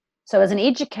 So as an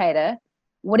educator,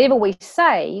 whatever we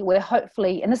say, we're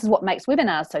hopefully, and this is what makes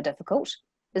webinars so difficult,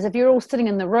 is if you're all sitting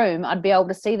in the room, I'd be able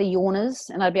to see the yawners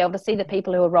and I'd be able to see the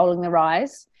people who are rolling their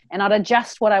eyes, and I'd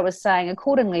adjust what I was saying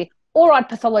accordingly, or I'd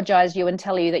pathologize you and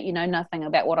tell you that you know nothing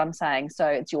about what I'm saying, so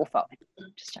it's your fault.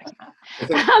 Just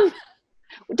joking.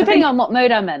 Depending on what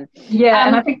mood I'm in. Yeah,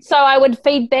 and I think so. I would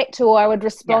feed back to, or I would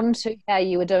respond to how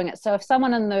you were doing it. So if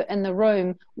someone in the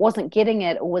room wasn't getting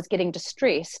it or was getting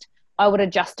distressed, I would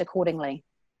adjust accordingly.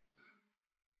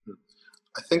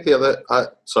 I think the other,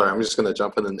 sorry, I'm just going to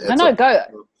jump in and add no, go.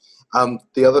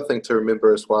 The other thing to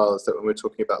remember as well is that when we're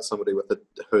talking about somebody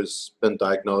who's been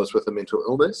diagnosed with a mental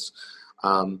illness,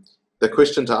 the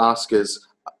question to ask is,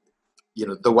 you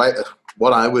know,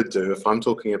 what I would do if I'm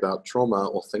talking about trauma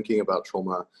or thinking about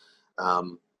trauma, I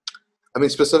mean,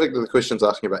 specifically the question's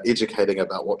asking about educating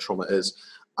about what trauma is.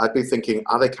 I'd be thinking,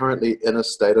 are they currently in a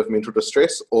state of mental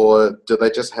distress, or do they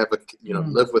just have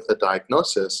live with a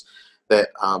diagnosis that,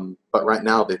 but right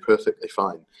now they're perfectly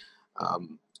fine.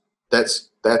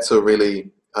 That's a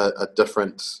really a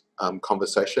different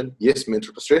conversation. Yes,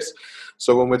 mental distress.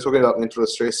 So when we're talking about mental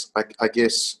distress, I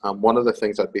guess one of the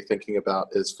things I'd be thinking about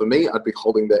is, for me, I'd be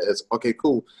holding that as, okay,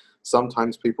 cool.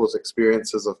 Sometimes people's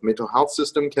experiences of mental health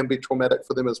system can be traumatic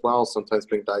for them as well. Sometimes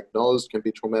being diagnosed can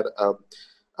be traumatic,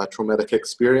 a traumatic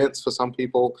experience for some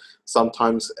people.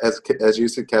 Sometimes, as you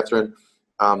said, Catherine,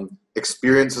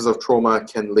 experiences of trauma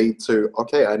can lead to,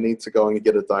 okay, I need to go and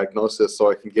get a diagnosis so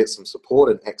I can get some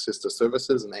support and access to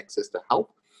services and access to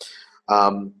help.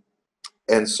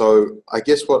 And so I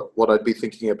guess what I'd be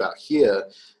thinking about here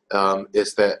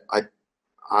is that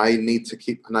I need to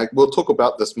keep, and we'll talk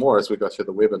about this more as we go through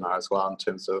the webinar as well, in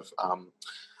terms of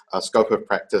scope of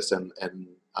practice and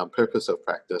purpose of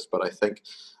practice. But I think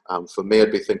for me,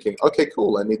 I'd be thinking, okay,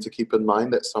 cool, I need to keep in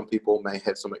mind that some people may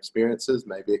have some experiences,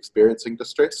 may be experiencing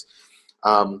distress,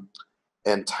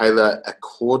 and tailor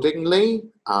accordingly,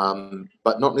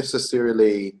 but not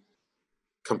necessarily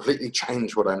completely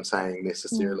change what I'm saying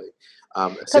necessarily.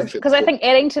 Because I think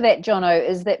adding to that, Jono,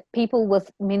 is that people with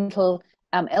mental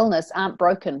illness aren't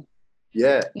broken.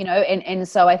 Yeah. You know, and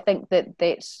so I think that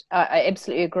I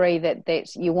absolutely agree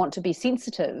that you want to be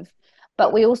sensitive,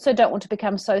 but we also don't want to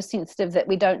become so sensitive that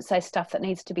we don't say stuff that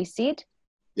needs to be said.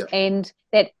 Yeah. And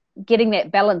that getting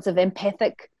that balance of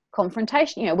empathic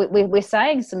confrontation, you know, we're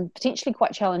saying some potentially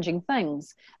quite challenging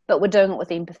things, but we're doing it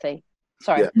with empathy.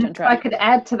 Sorry, to interrupt. I could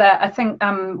add to that. I think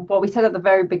what we said at the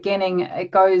very beginning, it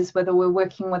goes whether we're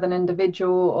working with an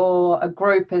individual or a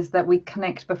group, is that we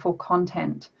connect before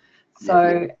content.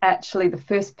 So actually the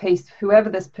first piece, whoever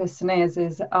this person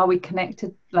is are we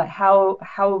connected? Like how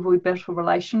have we built a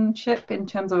relationship in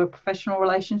terms of a professional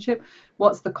relationship?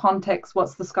 What's the context?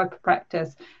 What's the scope of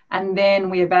practice? And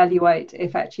then we evaluate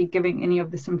if actually giving any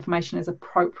of this information is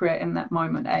appropriate in that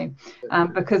moment,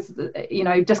 because, you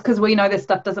know, just because we know this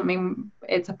stuff doesn't mean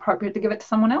it's appropriate to give it to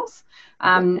someone else.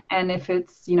 And if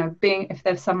it's, you know, if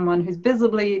there's someone who's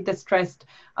visibly distressed,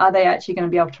 are they actually going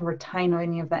to be able to retain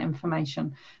any of that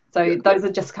information? So those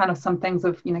are just kind of some things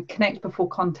of, you know, connect before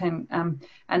content.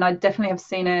 And I definitely have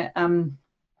seen it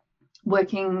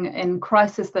working in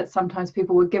crisis, that sometimes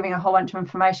people were giving a whole bunch of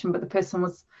information, but the person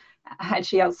was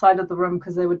actually outside of the room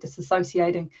because they were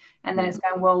disassociating. And then it's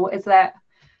going, well, is that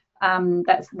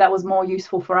that was more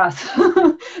useful for us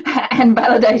and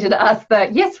validated us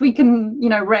that yes, we can, you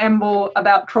know, ramble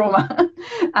about trauma,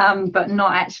 but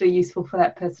not actually useful for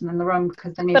that person in the room,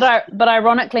 because they need. But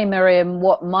ironically, Miriam,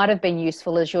 what might have been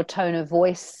useful is your tone of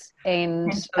voice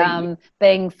and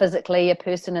being physically a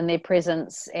person in their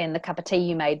presence and the cup of tea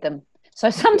you made them. So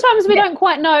sometimes we don't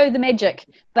quite know the magic,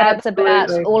 but Absolutely.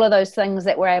 It's about all of those things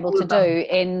that we're able to do,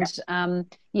 and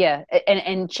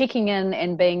and checking in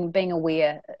and being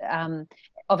aware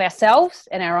of ourselves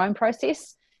and our own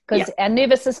process, because our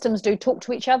nervous systems do talk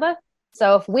to each other.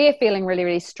 So if we're feeling really,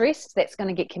 really stressed, that's going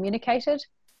to get communicated.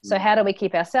 So how do we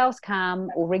keep ourselves calm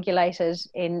or regulated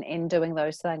in doing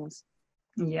those things?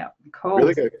 Yeah, cool.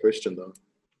 Really good question, though.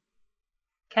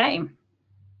 Okay.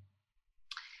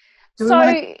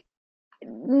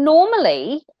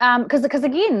 Normally, because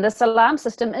again, this alarm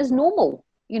system is normal,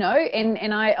 you know,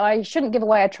 and I shouldn't give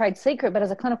away a trade secret, but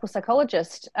as a clinical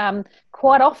psychologist,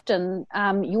 quite often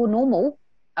your normal,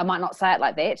 I might not say it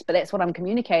like that, but that's what I'm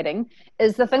communicating,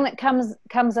 is the thing that comes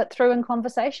through in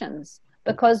conversations,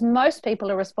 because most people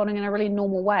are responding in a really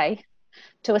normal way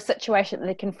to a situation that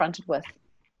they're confronted with.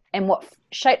 And what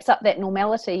shapes up that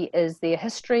normality is their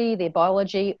history, their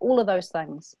biology, all of those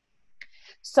things.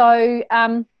 So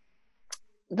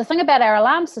the thing about our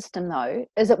alarm system, though,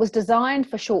 is it was designed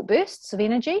for short bursts of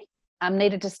energy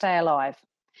needed to stay alive.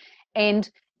 And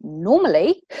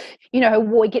normally, you know,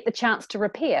 we get the chance to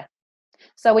repair.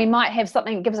 So we might have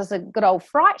something that gives us a good old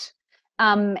fright,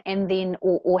 and then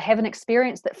or have an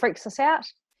experience that freaks us out.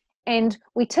 And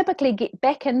we typically get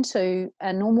back into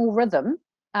a normal rhythm,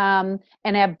 and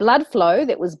our blood flow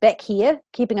that was back here,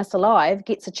 keeping us alive,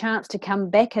 gets a chance to come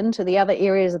back into the other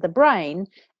areas of the brain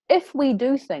if we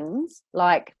do things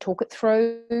like talk it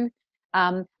through,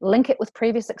 link it with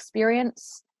previous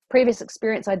experience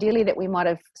ideally that we might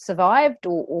have survived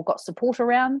or got support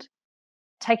around,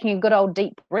 taking a good old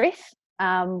deep breath,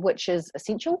 which is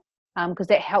essential because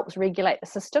that helps regulate the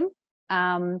system,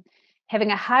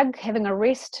 having a hug, having a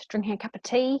rest, drinking a cup of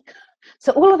tea.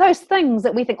 So all of those things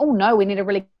that we think, oh no, we need a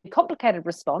really complicated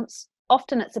response,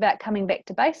 often it's about coming back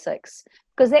to basics,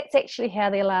 because that's actually how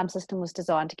the alarm system was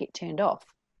designed to get turned off.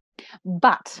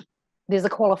 But there's a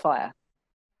qualifier.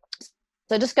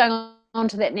 So just going on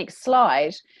to that next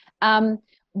slide,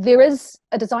 there is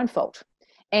a design fault.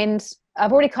 And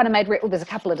I've already kind of made, there's a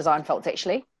couple of design faults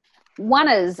actually. One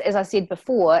is, as I said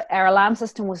before, our alarm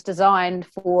system was designed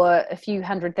for a few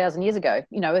 100,000 years ago,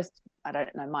 you know, I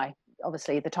don't know,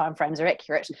 obviously the time frames are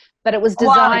accurate, but it was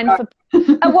designed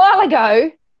a while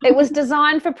ago. It was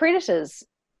designed for predators.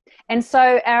 And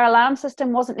so our alarm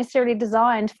system wasn't necessarily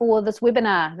designed for this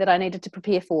webinar that I needed to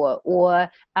prepare for, or,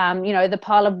 the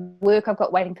pile of work I've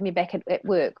got waiting for me back at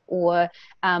work, or,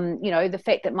 the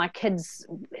fact that my kids,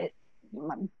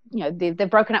 they've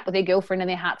broken up with their girlfriend and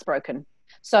their heart's broken.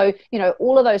 So,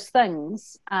 all of those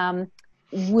things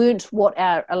weren't what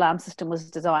our alarm system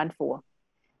was designed for.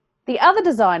 The other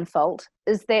design fault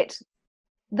is that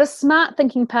the smart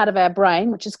thinking part of our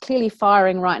brain, which is clearly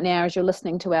firing right now as you're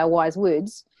listening to our wise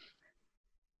words,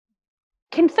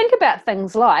 can think about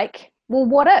things like, well,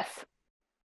 what if?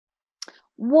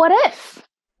 What if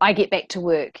I get back to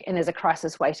work and there's a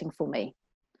crisis waiting for me?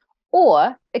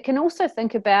 Or it can also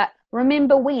think about,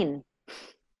 remember when?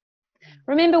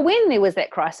 Remember when there was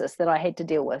that crisis that I had to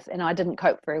deal with and I didn't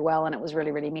cope very well and it was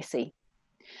really, really messy.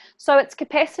 So its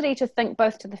capacity to think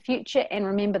both to the future and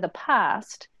remember the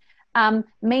past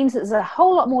means there's a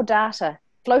whole lot more data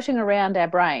floating around our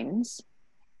brains,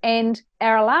 and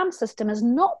our alarm system is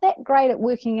not that great at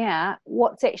working out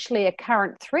what's actually a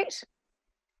current threat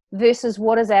versus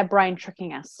what is our brain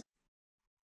tricking us.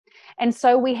 And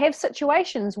so we have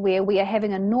situations where we are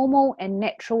having a normal and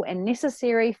natural and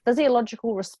necessary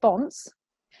physiological response,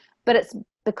 but it's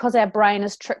because our brain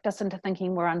has tricked us into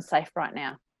thinking we're unsafe right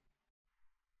now.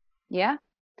 Yeah?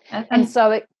 And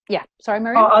so sorry,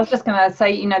 Miriam? I was just going to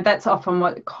say, that's often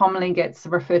what commonly gets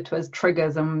referred to as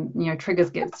triggers, and triggers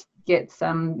gets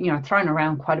thrown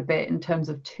around quite a bit in terms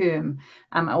of term,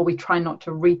 or we try not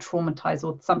to re-traumatize,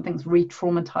 or something's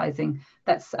re-traumatizing.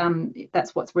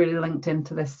 That's what's really linked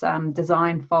into this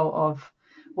design fault of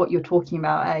what you're talking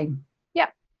about,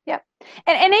 Yep.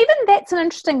 And even that's an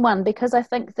interesting one, because I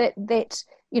think that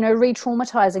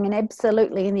re-traumatizing, and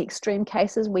absolutely in the extreme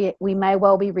cases we may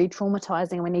well be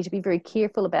re-traumatizing, and we need to be very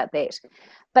careful about that.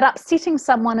 But upsetting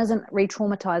someone isn't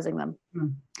re-traumatizing them.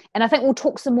 And I think we'll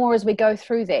talk some more as we go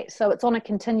through that. So it's on a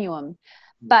continuum.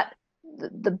 But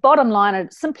the bottom line,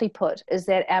 simply put, is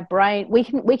that our brain, we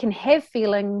can have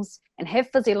feelings and have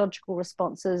physiological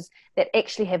responses that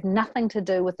actually have nothing to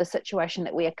do with the situation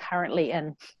that we are currently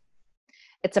in.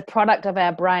 It's a product of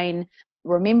our brain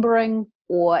remembering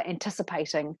or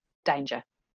anticipating danger.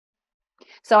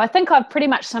 So I think I've pretty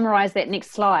much summarized that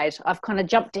next slide. I've kind of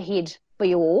jumped ahead for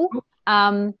you all.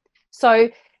 So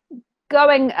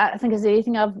going, I think, is there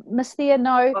anything I've missed there?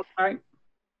 No. Oh, sorry.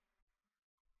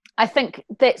 I think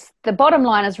that's the bottom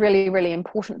line is really, really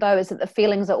important, though, is that the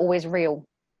feelings are always real.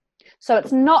 So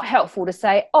it's not helpful to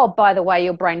say, oh, by the way,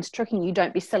 your brain's tricking you,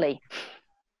 don't be silly.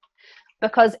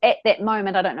 Because at that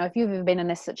moment, I don't know if you've ever been in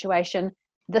this situation,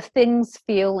 the things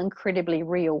feel incredibly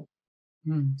real.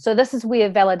 So this is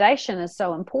where validation is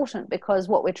so important, because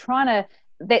what we're trying to,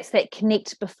 that's that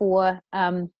connect before,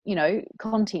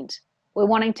 content. We're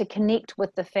wanting to connect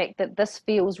with the fact that this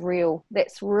feels real.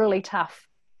 That's really tough.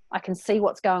 I can see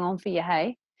what's going on for you,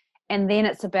 hey? And then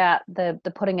it's about the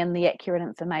putting in the accurate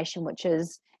information, which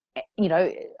is,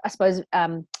 I suppose,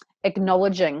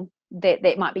 acknowledging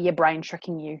that might be your brain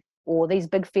tricking you, or these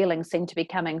big feelings seem to be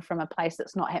coming from a place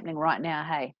that's not happening right now,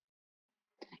 hey?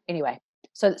 Anyway,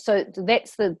 so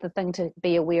that's the thing to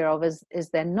be aware of, is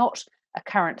they're not a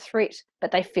current threat,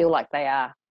 but they feel like they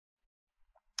are.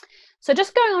 So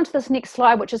just going on to this next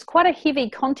slide, which is quite a heavy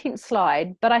content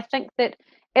slide, but I think that,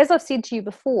 as I've said to you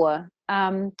before,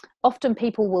 often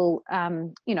people will,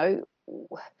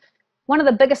 one of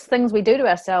the biggest things we do to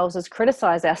ourselves is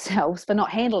criticize ourselves for not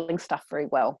handling stuff very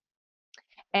well.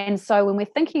 And so when we're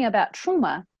thinking about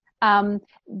trauma,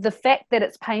 the fact that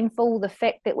it's painful, the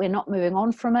fact that we're not moving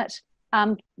on from it,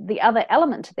 the other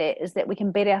element to that is that we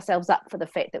can beat ourselves up for the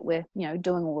fact that we're,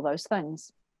 doing all those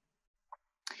things.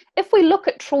 If we look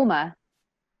at trauma,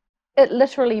 it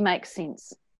literally makes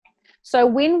sense. So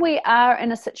when we are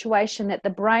in a situation that the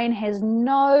brain has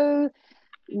no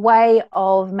way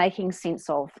of making sense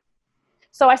of.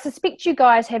 So I suspect you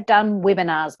guys have done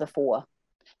webinars before.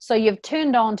 So you've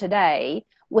turned on today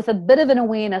with a bit of an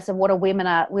awareness of what a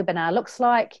webinar looks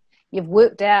like. You've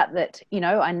worked out that,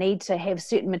 I need to have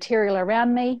certain material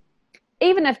around me.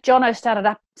 Even if Jono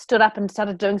stood up and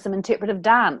started doing some interpretive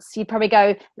dance, you'd probably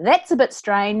go, that's a bit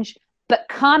strange, but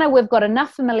kind of we've got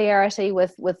enough familiarity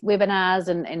with webinars,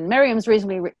 and Miriam's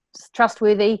reasonably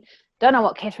trustworthy. Don't know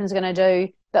what Catherine's going to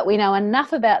do, but we know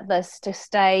enough about this to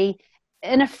stay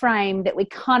in a frame that we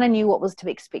kind of knew what was to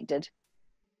be expected.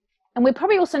 And we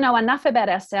probably also know enough about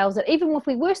ourselves that even if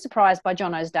we were surprised by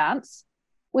Jono's dance,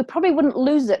 we probably wouldn't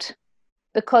lose it,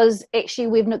 because actually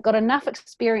we've got enough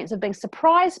experience of being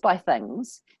surprised by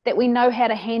things that we know how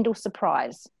to handle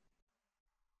surprise.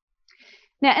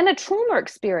 Now, in a trauma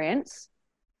experience,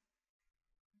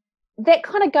 that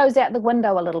kind of goes out the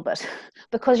window a little bit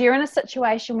because you're in a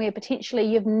situation where potentially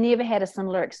you've never had a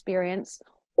similar experience,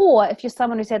 or if you're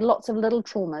someone who's had lots of little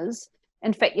traumas,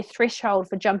 in fact, your threshold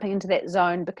for jumping into that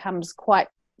zone becomes quite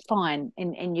fine,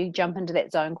 and you jump into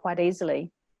that zone quite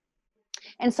easily.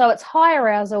 And so it's high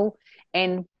arousal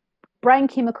and brain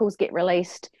chemicals get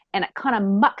released, and it kind of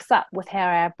mucks up with how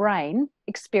our brain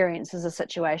experiences a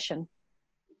situation.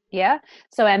 Yeah.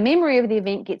 So our memory of the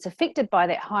event gets affected by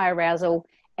that high arousal,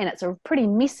 and it's a pretty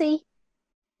messy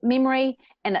memory,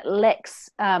 and it lacks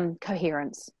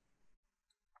coherence.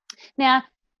 Now,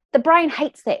 the brain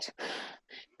hates that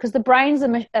because the brain's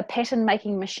a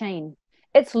pattern-making machine.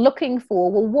 It's looking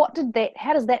for, well,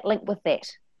 how does that link with that?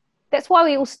 That's why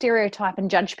we all stereotype and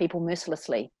judge people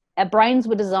mercilessly. Our brains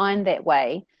were designed that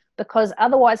way because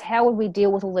otherwise, how would we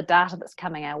deal with all the data that's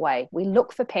coming our way? We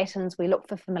look for patterns, we look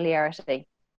for familiarity.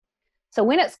 So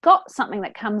when it's got something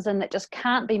that comes in that just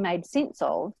can't be made sense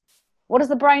of, what does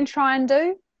the brain try and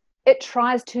do? It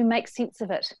tries to make sense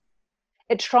of it.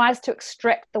 It tries to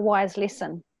extract the wise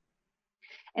lesson.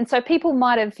 And so people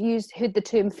might have heard the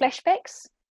term flashbacks,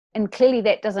 and clearly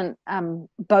that doesn't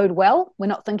bode well. We're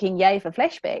not thinking yay for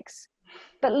flashbacks.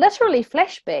 But literally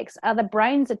flashbacks are the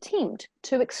brain's attempt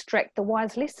to extract the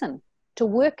wise lesson, to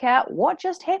work out what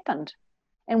just happened.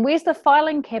 And where's the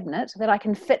filing cabinet that I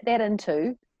can fit that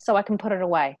into so I can put it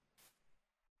away?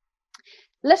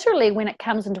 Literally, when it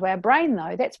comes into our brain,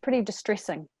 though, that's pretty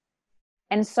distressing.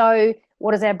 And so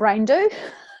what does our brain do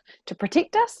to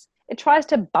protect us? It tries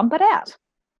to bump it out.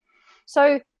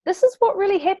 So this is what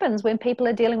really happens when people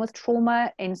are dealing with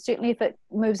trauma, and certainly if it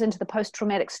moves into the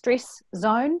post-traumatic stress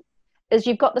zone, is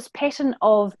you've got this pattern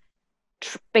of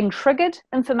being triggered,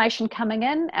 information coming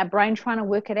in, our brain trying to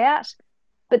work it out,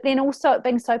 but then also it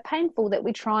being so painful that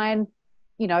we try and,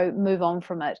 move on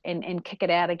from it and kick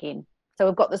it out again. So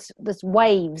we've got this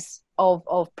waves of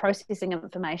processing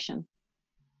information.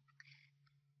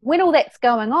 When all that's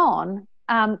going on,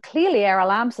 clearly our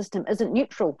alarm system isn't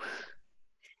neutral.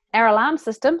 Our alarm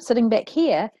system, sitting back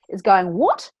here, is going,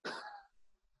 what?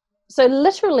 So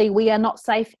literally we are not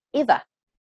safe ever.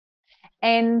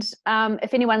 And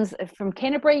if anyone's from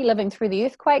Canterbury living through the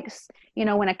earthquakes,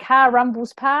 when a car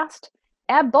rumbles past,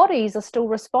 our bodies are still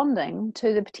responding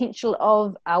to the potential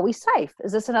of, are we safe?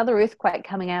 Is this another earthquake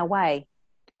coming our way?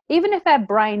 Even if our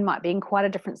brain might be in quite a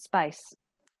different space.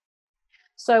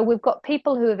 So we've got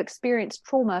people who have experienced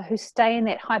trauma who stay in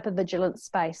that hypervigilant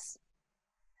space.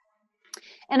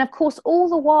 And of course, all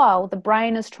the while, the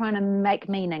brain is trying to make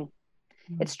meaning.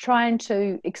 It's trying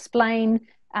to explain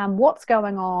what's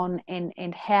going on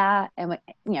and how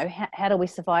do we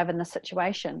survive in this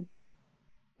situation.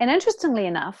 And interestingly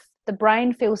enough, the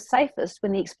brain feels safest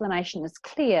when the explanation is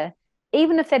clear,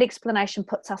 even if that explanation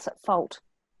puts us at fault.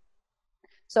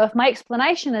 So if my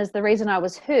explanation is the reason I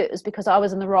was hurt is because I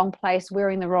was in the wrong place,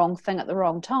 wearing the wrong thing at the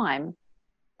wrong time,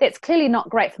 that's clearly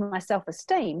not great for my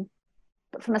self-esteem.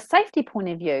 But from a safety point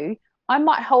of view, I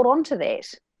might hold on to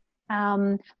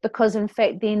that because in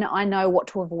fact, then I know what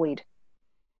to avoid.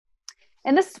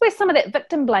 And this is where some of that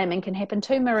victim blaming can happen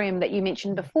too, Miriam, that you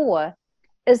mentioned before,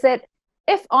 is that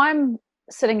if I'm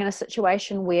sitting in a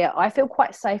situation where I feel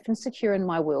quite safe and secure in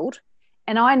my world,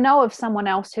 and I know of someone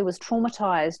else who was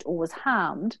traumatized or was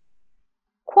harmed,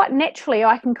 quite naturally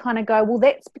I can kind of go, well,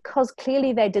 that's because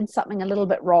clearly they did something a little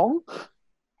bit wrong,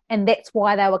 and that's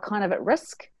why they were kind of at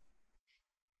risk.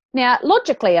 Now,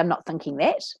 logically, I'm not thinking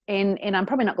that, and I'm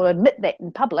probably not going to admit that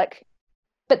in public,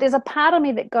 but there's a part of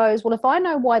me that goes, well, if I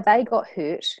know why they got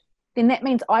hurt, then that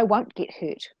means I won't get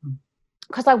hurt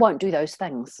because I won't do those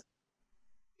things.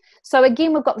 So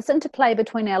again, we've got this interplay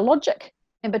between our logic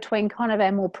and between kind of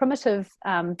our more primitive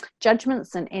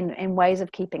judgments and ways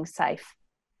of keeping safe,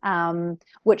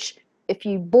 which if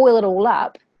you boil it all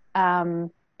up,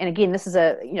 and again, this is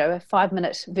a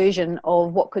 5-minute version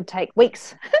of what could take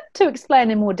weeks to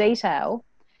explain in more detail.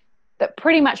 But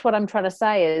pretty much what I'm trying to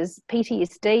say is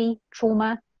PTSD,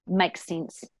 trauma, makes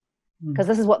sense because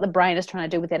this is what the brain is trying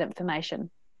to do with that information.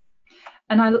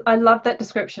 And I love that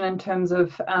description in terms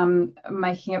of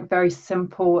making it very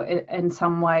simple in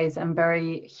some ways and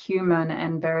very human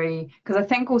and very, because I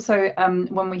think also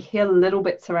when we hear little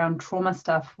bits around trauma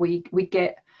stuff, we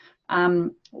get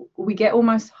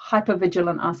almost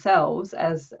hypervigilant ourselves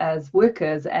as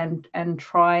workers and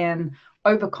try and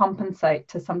overcompensate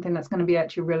to something that's going to be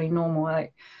actually really normal.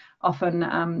 Like often,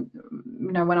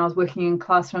 when I was working in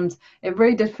classrooms, it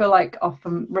really did feel like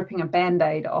often ripping a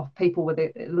band-aid off people with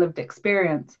lived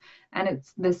experience. And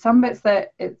there's some bits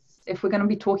that if we're going to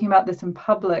be talking about this in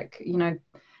public,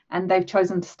 and they've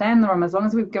chosen to stay in the room, as long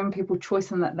as we've given people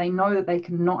choice and that they know that they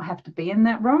can not have to be in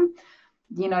that room,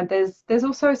 there's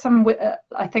also some,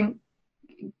 I think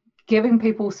giving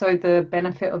people so the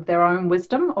benefit of their own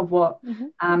wisdom of what,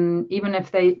 even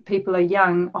if people are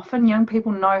young, often young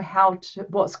people know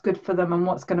what's good for them and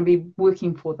what's going to be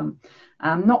working for them.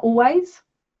 Not always,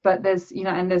 but there's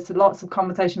lots of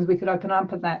conversations we could open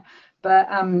up in that. But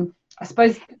I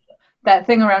suppose that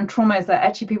thing around trauma is that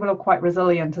actually people are quite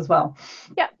resilient as well.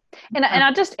 Yeah. And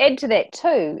I'll just add to that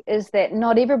too, is that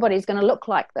not everybody's going to look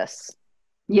like this.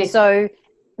 Yes. So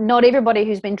not everybody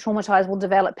who's been traumatized will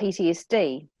develop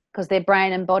PTSD, because their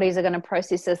brain and bodies are going to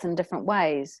process this in different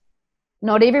ways.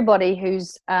 Not everybody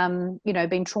who's been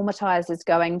traumatized is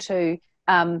going to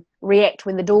react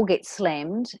when the door gets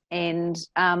slammed and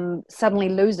suddenly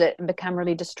lose it and become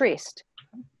really distressed.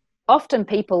 Often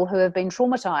people who have been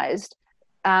traumatized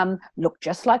look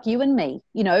just like you and me,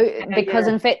 because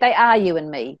in fact they are you and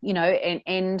me,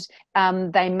 and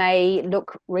they may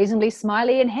look reasonably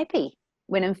smiley and happy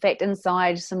when in fact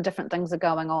inside some different things are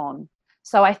going on.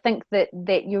 So I think that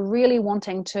you're really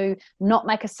wanting to not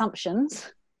make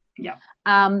assumptions. Yeah.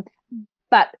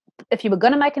 But if you were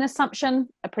going to make an assumption,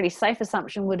 a pretty safe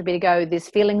assumption would be to go, there's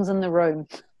feelings in the room.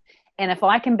 And if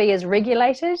I can be as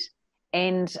regulated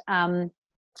and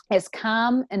as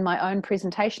calm in my own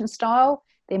presentation style,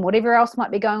 then whatever else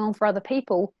might be going on for other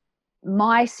people,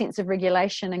 my sense of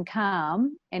regulation and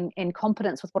calm and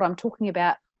competence with what I'm talking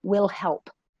about will help.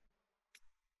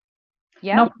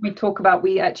 Yeah. Not when we talk about,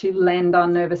 we actually lend our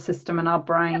nervous system and our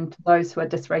brain to those who are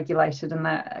dysregulated, and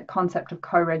that concept of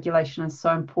co-regulation is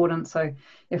so important. So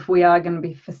if we are going to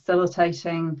be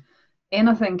facilitating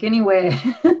anything, anywhere,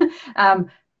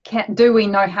 do we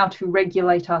know how to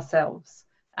regulate ourselves?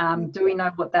 Do we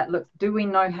know what that looks? Do we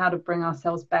know how to bring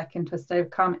ourselves back into a state of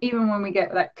calm? Even when we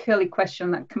get that curly question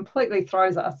that completely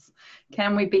throws us,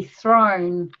 can we be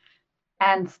thrown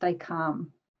and stay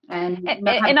calm? And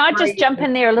I just jump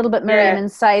in there a little bit, Miriam, and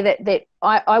say that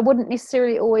I wouldn't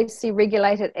necessarily always see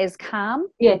regulated as calm.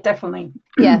 Yeah, definitely.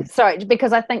 Yeah, sorry,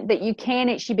 because I think that you can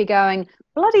actually be going,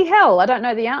 bloody hell, I don't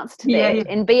know the answer to that,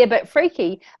 and be a bit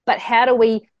freaky. But how do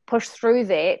we push through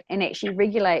that and actually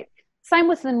regulate? Same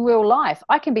with in real life.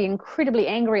 I can be incredibly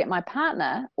angry at my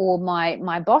partner or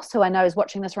my boss, who I know is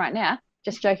watching this right now,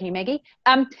 just joking, Maggie,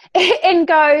 and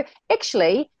go,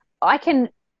 actually, I can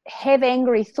have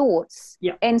angry thoughts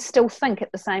and still think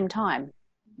at the same time.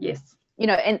 Yes.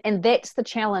 And that's the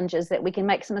challenge, is that we can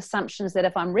make some assumptions that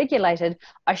if I'm regulated,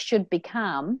 I should be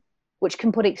calm, which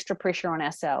can put extra pressure on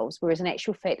ourselves. Whereas in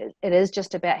actual fact, it is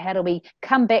just about how do we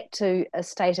come back to a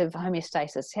state of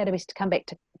homeostasis? How do we come back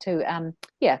to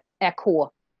our core?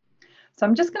 So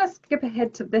I'm just going to skip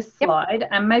ahead to this slide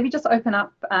and maybe just open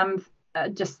up.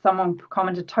 Just someone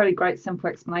commented, totally great, simple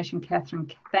explanation,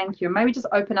 Catherine. Thank you. Maybe just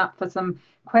open up for some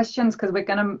questions, because we're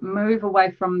going to move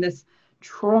away from this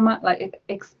trauma, like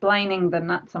explaining the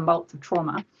nuts and bolts of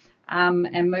trauma,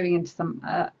 and moving into some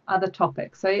other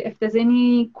topics. So if there's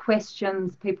any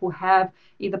questions people have,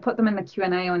 either put them in the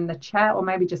Q&A or in the chat, or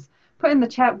maybe just put in the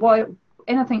chat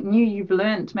anything new you've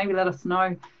learned. Maybe let us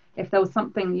know if there was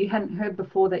something you hadn't heard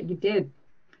before that you did,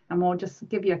 and we'll just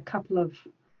give you a couple of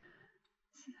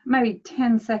maybe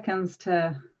 10 seconds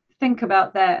to think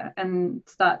about that and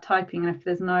start typing. And if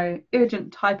there's no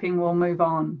urgent typing, we'll move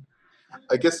on.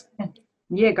 I guess.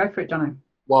 Yeah, go for it, Jono.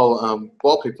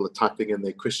 While people are typing in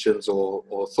their questions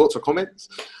or thoughts or comments,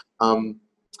 earlier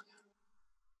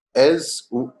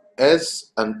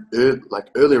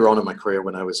on in my career,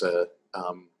 when I was a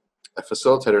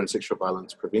facilitator in sexual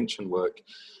violence prevention work,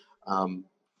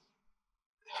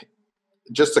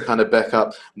 just to kind of back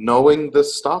up, knowing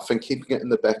this stuff and keeping it in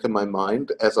the back of my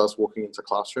mind as I was walking into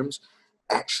classrooms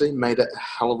actually made it a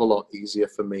hell of a lot easier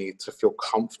for me to feel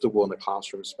comfortable in a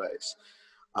classroom space.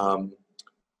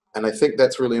 And I think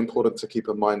that's really important to keep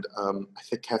in mind. I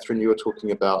think, Catherine, you were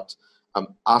talking about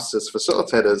us as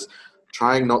facilitators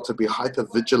trying not to be hyper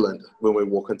vigilant when we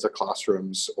walk into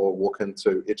classrooms or walk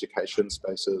into education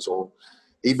spaces or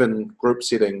even group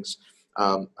settings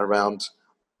around,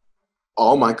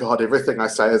 oh my God, everything I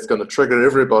say is going to trigger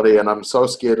everybody and I'm so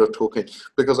scared of talking,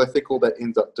 because I think all that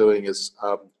ends up doing is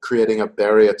creating a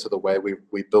barrier to the way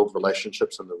we build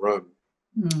relationships in the room.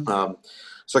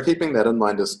 So keeping that in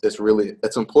mind is really,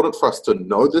 it's important for us to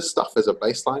know this stuff as a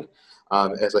baseline,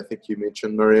 as I think you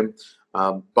mentioned, Miriam,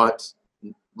 but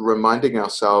reminding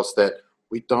ourselves that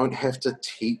we don't have to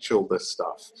teach all this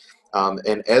stuff.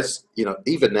 And as you know,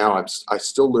 even now I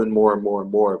still learn more and more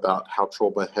and more about how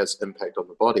trauma has impact on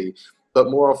the body, but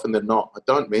more often than not, I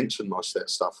don't mention most of that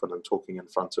stuff when I'm talking in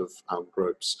front of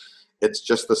groups. It's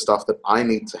just the stuff that I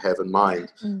need to have in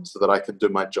mind so that I can do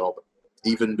my job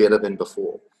even better than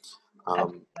before.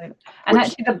 And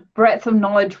actually the breadth of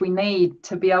knowledge we need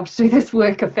to be able to do this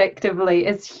work effectively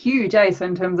is huge, so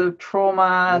in terms of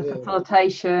trauma,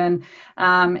 facilitation,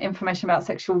 information about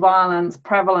sexual violence,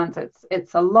 prevalence,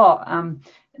 it's a lot.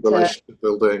 Relationship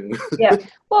building. Yeah.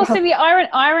 Well, so the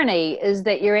irony is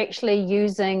that you're actually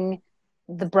using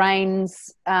the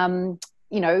brain's,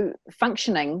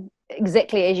 functioning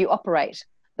exactly as you operate.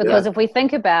 Because if we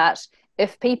think about,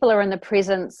 if people are in the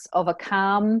presence of a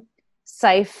calm,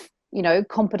 safe,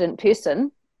 competent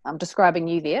person, I'm describing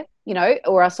you there,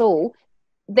 or us all,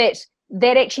 that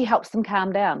actually helps them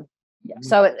calm down. Yeah.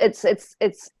 So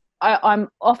I'm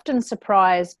often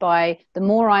surprised by the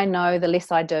more I know, the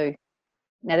less I do.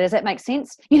 Now, does that make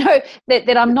sense?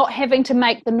 That I'm not having to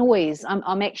make the noise.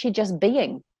 I'm actually just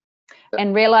being,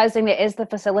 and realizing that as the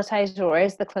facilitator or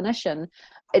as the clinician,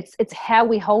 it's how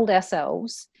we hold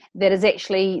ourselves that is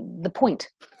actually the point,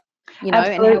 and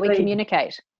how we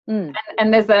communicate. And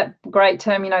there's that great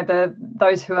term,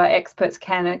 those who are experts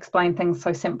can explain things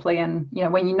so simply, and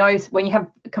when you have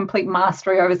complete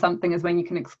mastery over something is when you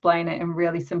can explain it in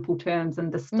really simple terms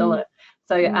and distill it.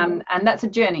 So and that's a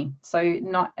journey.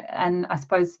 And I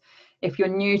suppose if you're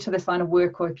new to this line of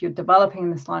work, or if you're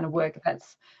developing this line of work,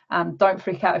 that's don't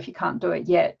freak out if you can't do it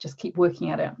yet. Just keep working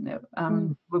at it.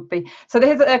 Would be so.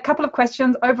 There's a couple of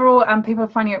questions. Overall, people are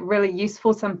finding it really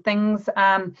useful. Some things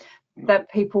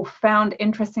that people found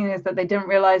interesting is that they didn't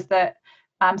realize that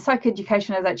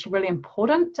psychoeducation is actually really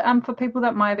important for people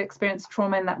that might have experienced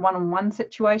trauma in that one-on-one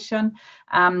situation.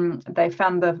 They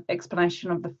found the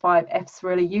explanation of the 5 F's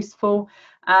really useful.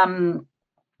 Also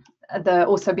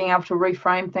being able to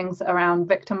reframe things around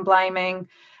victim blaming.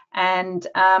 And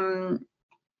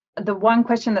the one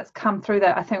question that's come through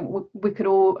that I think we could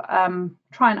all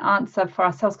try and answer for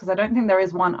ourselves, because I don't think there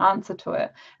is one answer to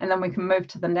it, and then we can move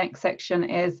to the next section,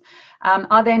 is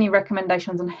are there any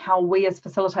recommendations on how we as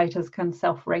facilitators can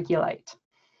self-regulate?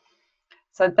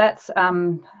 So that's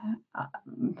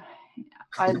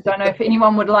I don't know if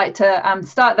anyone would like to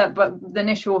start that, but the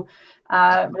initial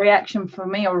reaction for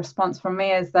me, or response from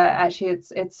me, is that actually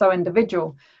it's so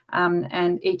individual,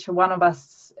 and each one of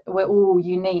us, we're all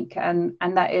unique, and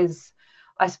that is,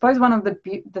 I suppose, one of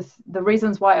the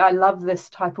reasons why I love this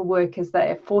type of work, is that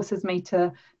it forces me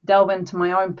to delve into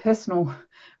my own personal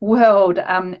world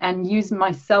and use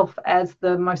myself as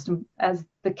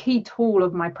the key tool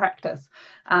of my practice.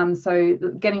 So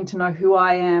getting to know who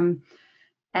I am,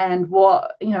 and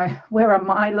what, where are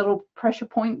my little pressure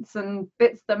points and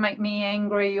bits that make me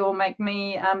angry or make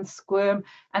me squirm,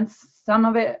 and some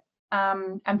of it,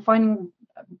 and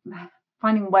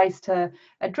finding ways to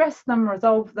address them,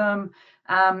 resolve them,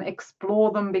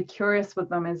 explore them, be curious with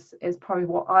them is probably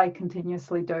what I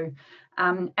continuously do.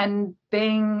 And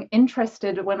being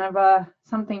interested whenever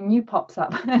something new pops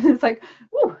up. And it's like,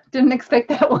 oh, didn't expect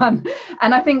that one.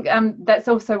 And I think that's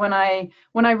also when I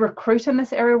recruit in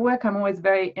this area of work, I'm always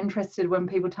very interested when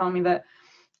people tell me that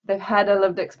they've had a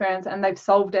lived experience and they've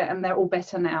solved it and they're all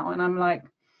better now. And I'm like,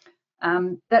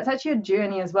 that's actually a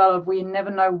journey as well, of we never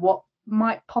know what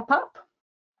might pop up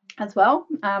as well.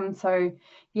 So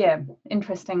yeah,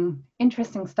 interesting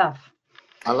stuff.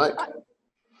 I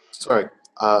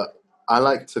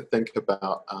like to think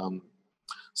about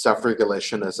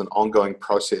self-regulation as an ongoing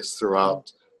process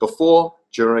throughout, before,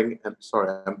 during, and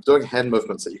sorry, I'm doing hand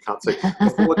movements that you can't see,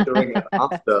 before, during, and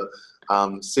after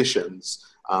sessions.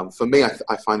 For me,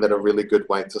 I find that a really good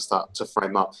way to start to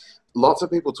frame up. Lots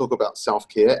of people talk about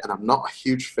self-care, and I'm not a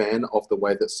huge fan of the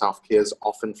way that self-care is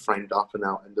often framed up in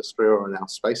our industry or in our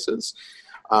spaces,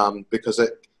 because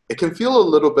it can feel a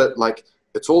little bit like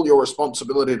it's all your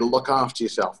responsibility to look after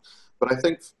yourself. But I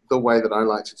think the way that I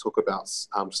like to talk about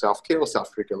self-care or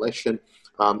self-regulation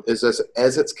is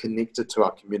as it's connected to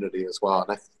our community as well.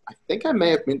 And I think I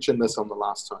may have mentioned this on the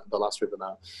last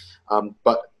webinar.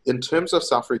 But in terms of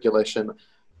self-regulation,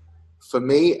 for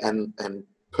me, and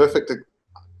perfect,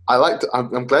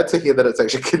 I'm glad to hear that it's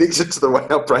actually connected to the way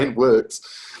our brain works.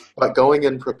 But going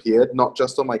in prepared, not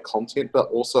just on my content, but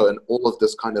also in all of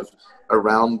this kind of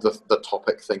around the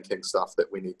topic thinking stuff that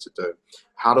we need to do.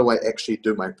 How do I actually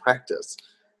do my practice?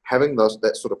 Having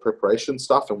that sort of preparation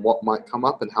stuff and what might come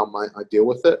up and how might I deal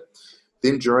with it.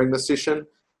 Then during the session,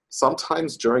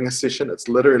 sometimes during a session, it's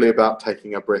literally about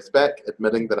taking a breath back,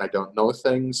 admitting that I don't know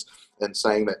things, and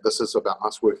saying that this is about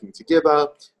us working together.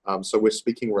 So we're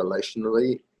speaking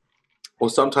relationally. Or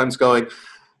sometimes going,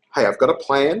 hey, I've got a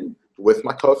plan with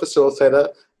my co-facilitator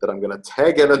that I'm going to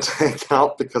tag in and tag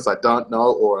out because I don't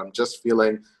know, or I'm just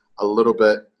feeling a little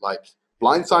bit like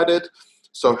blindsided.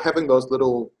 So having those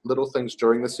little things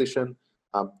during the session,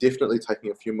 definitely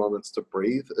taking a few moments to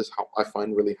breathe is how I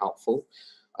find really helpful.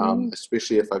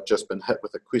 especially if I've just been hit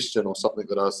with a question or something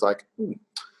that I was like,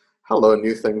 hello, a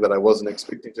new thing that I wasn't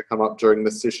expecting to come up during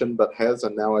this session, but has,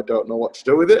 and now I don't know what to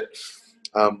do with it,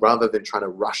 rather than trying to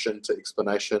rush into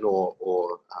explanation or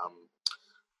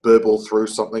burble through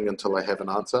something until I have an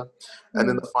answer. And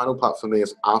then the final part for me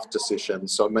is after session.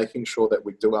 So making sure that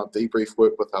we do our debrief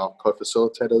work with our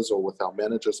co-facilitators or with our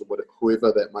managers or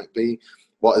whoever that might be,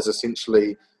 what is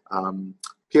essentially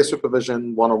peer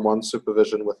supervision, one-on-one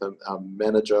supervision with a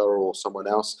manager or someone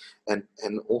else, and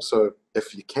also,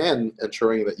 if you can,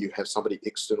 ensuring that you have somebody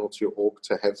external to your org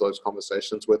to have those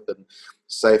conversations with in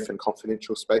safe and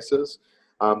confidential spaces,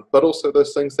 but also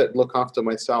those things that look after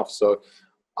myself. So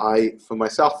for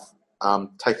myself,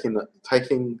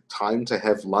 taking time to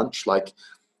have lunch, like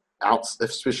out,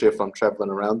 especially if I'm traveling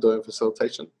around doing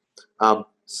facilitation,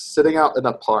 sitting out in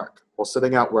a park or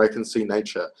sitting out where I can see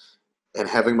nature and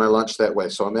having my lunch that way.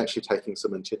 So I'm actually taking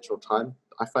some intentional time.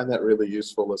 I find that really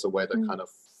useful as a way to kind of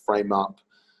frame up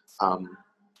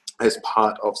as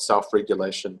part of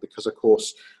self-regulation, because of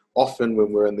course, often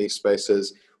when we're in these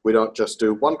spaces, we don't just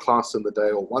do one class in the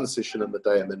day or one session in the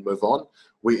day and then move on.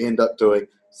 We end up doing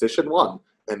session 1,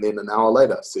 and then an hour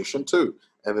later, session 2,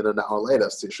 and then an hour later,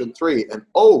 session 3, and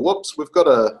oh, whoops, we've got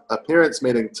a parents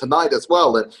meeting tonight as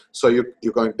well, and so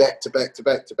you're going back to back to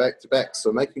back to back to back.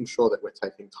 So making sure that we're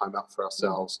taking time out for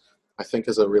ourselves, I think,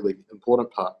 is a really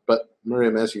important part. But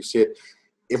Miriam, as you said,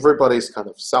 everybody's kind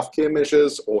of self-care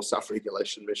measures or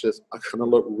self-regulation measures are going to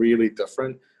look really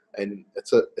different, and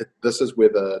this is where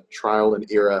the trial and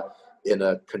error in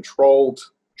a controlled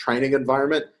training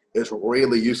environment is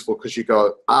really useful, because you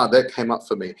go, that came up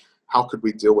for me. How could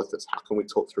we deal with this? How can we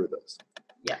talk through this?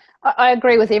 Yeah, I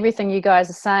agree with everything you guys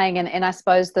are saying. And I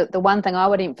suppose that the one thing I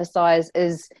would emphasize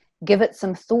is give it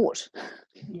some thought,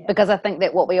 because I think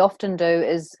that what we often do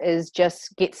is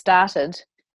just get started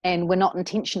and we're not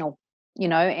intentional,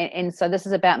 and so this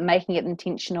is about making it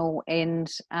intentional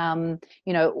and,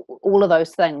 all of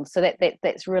those things. So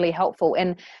that's really helpful.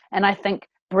 And I think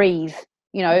breathe.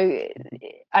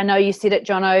 I know you said it,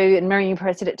 Jono, and Miriam, you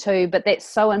probably said it too, but that's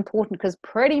so important, because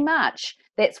pretty much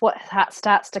that's what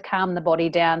starts to calm the body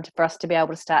down for us to be able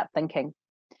to start thinking.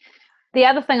 The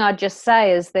other thing I'd just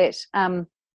say is that,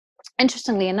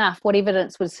 interestingly enough, what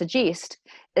evidence would suggest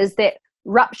is that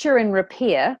rupture and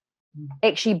repair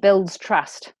actually builds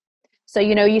trust. So,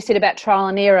 you said about trial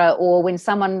and error, or when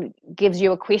someone gives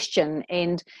you a question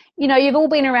and, you've all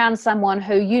been around someone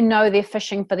who they're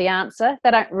fishing for the answer.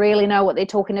 They don't really know what they're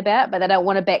talking about, but they don't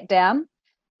want to back down.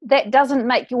 That doesn't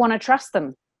make you want to trust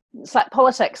them. It's like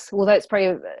politics, although it's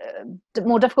probably a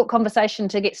more difficult conversation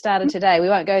to get started today. We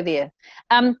won't go there.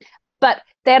 But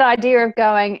that idea of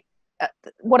going,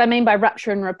 what I mean by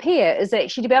rupture and repair is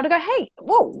actually to be able to go, hey,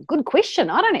 whoa, good question.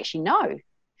 I don't actually know.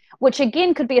 Which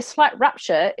again could be a slight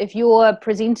rupture if you're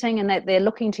presenting and that they're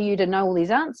looking to you to know all these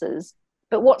answers.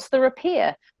 But what's the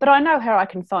repair? But I know how I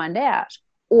can find out,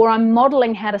 or I'm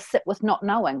modeling how to sit with not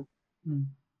knowing.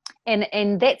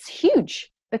 And that's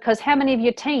huge, because how many of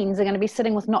your teens are going to be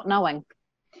sitting with not knowing?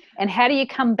 And how do you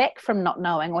come back from not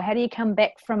knowing, or how do you come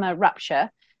back from a rupture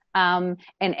and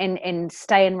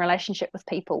stay in relationship with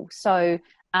people? So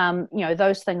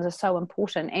those things are so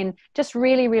important. And just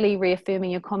really, really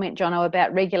reaffirming your comment, Jono,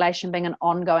 about regulation being an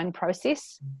ongoing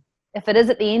process. If it is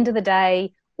at the end of the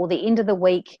day or the end of the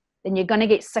week, then you're going to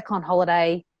get sick on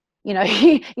holiday.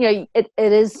 It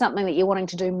is something that you're wanting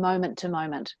to do moment to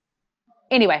moment.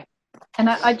 Anyway. And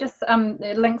I just,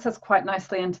 it links us quite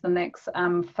nicely into the next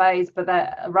phase, but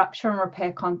that rupture and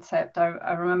repair concept,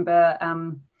 I remember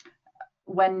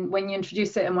when you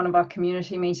introduced it in one of our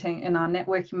community in our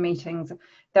networking meetings,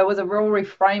 there was a real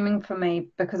reframing for me,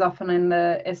 because often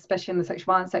especially in the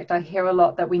sexual violence sector, I hear a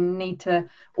lot that we need to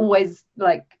always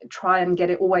try and get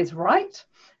it always right.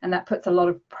 And that puts a lot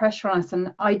of pressure on us.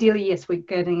 And ideally, yes, we're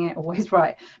getting it always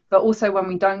right. But also when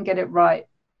we don't get it right,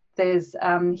 there's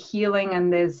healing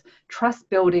and there's trust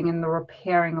building in the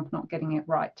repairing of not getting it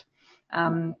right.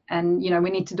 And, we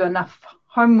need to do enough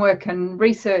homework and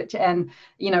research, and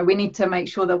we need to make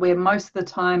sure that we're most of the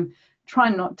time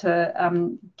trying not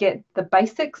to get the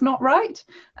basics not right,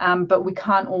 but we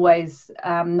can't always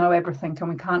know everything, and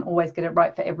we can't always get it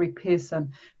right for every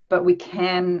person, but we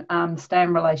can stay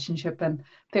in relationship and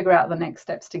figure out the next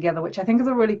steps together, which I think is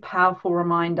a really powerful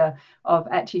reminder of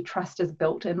actually trust is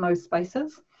built in those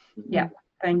spaces. Yeah,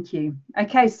 thank you.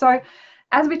 Okay, so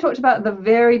as we talked about at the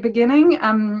very beginning,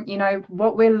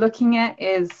 what we're looking at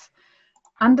is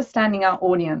understanding our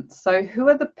audience. So who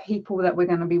are the people that we're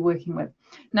going to be working with?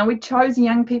 Now, we chose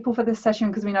young people for this session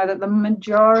because we know that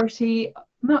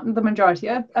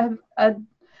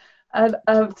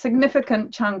a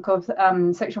significant chunk of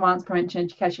sexual violence prevention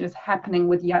education is happening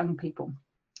with young people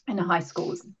in high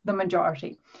schools, the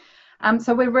majority.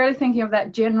 So we're really thinking of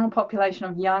that general population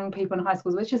of young people in high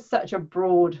schools, which is such a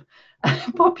broad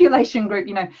population group.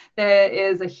 You know, there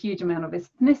is a huge amount of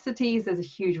ethnicities, there's a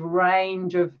huge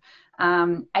range of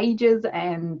ages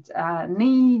and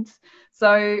needs.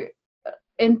 So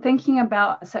in thinking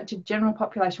about such a general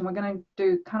population, we're going to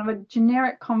do kind of a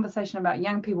generic conversation about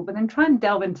young people, but then try and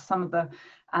delve into some of the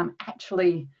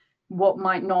actually what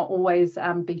might not always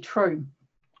be true.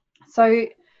 So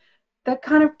the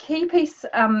kind of key piece,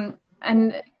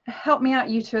 and help me out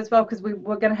you two as well, because we're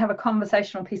going to have a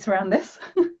conversational piece around this.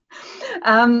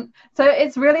 So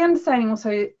it's really understanding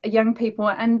also young people,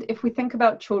 and if we think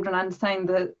about children, understanding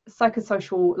the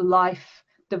psychosocial life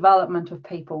development of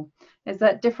people is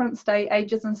that different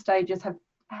ages and stages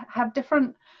have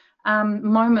different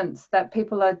moments that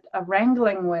people are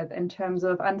wrangling with in terms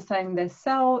of understanding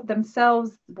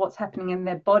themselves, what's happening in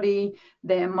their body,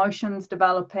 their emotions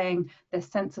developing, their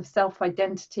sense of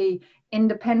self-identity,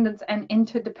 independence and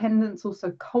interdependence,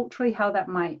 also culturally, how that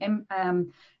might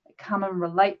come and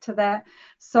relate to that.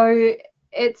 So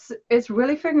it's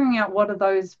really figuring out what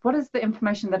is the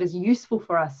information that is useful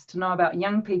for us to know about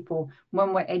young people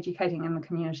when we're educating in the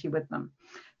community with them.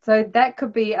 So that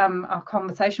could be a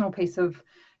conversational piece of,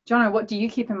 Jono, what do you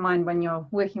keep in mind when you're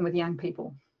working with young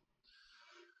people?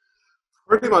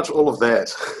 Pretty much all of that.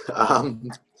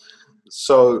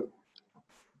 So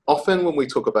often when we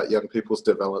talk about young people's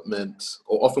development,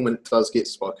 or often when it does get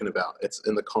spoken about, it's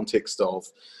in the context of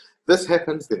this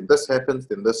happens, then this happens,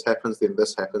 then this happens, then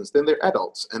this happens, then they're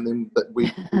adults, and then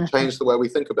we change the way we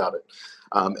think about it.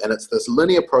 And it's this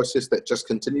linear process that just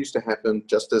continues to happen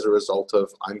just as a result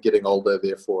of I'm getting older,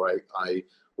 therefore I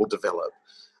will develop.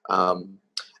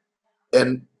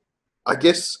 And I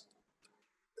guess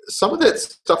some of that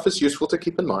stuff is useful to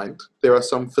keep in mind. There are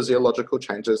some physiological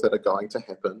changes that are going to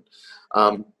happen,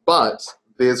 but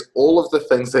there's all of the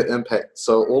things that impact.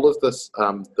 So all of this,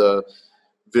 the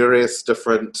various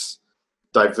different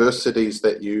diversities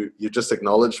that you just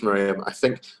acknowledged, Miriam, I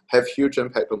think have huge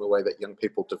impact on the way that young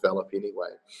people develop anyway.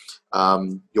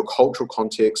 Your cultural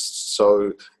context.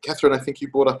 So Catherine, I think you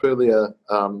brought up earlier,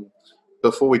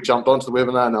 before we jumped onto the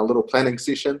webinar in our little planning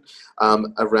session,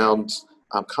 around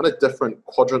kind of different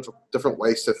quadrants, different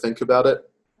ways to think about it.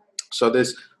 So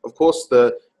there's, of course,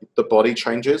 the body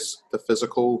changes, the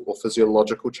physical or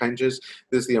physiological changes.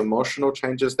 There's the emotional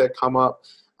changes that come up,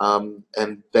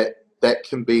 and that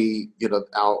can be, you know,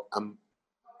 our,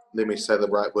 let me say the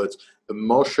right words,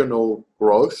 emotional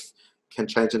growth can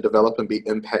change and develop and be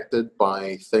impacted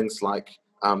by things like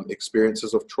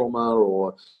experiences of trauma,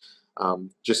 or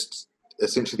just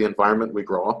essentially the environment we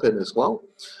grow up in as well,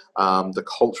 the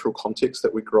cultural context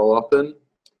that we grow up in,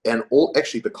 and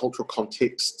actually the cultural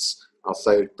contexts, I'll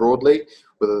say broadly,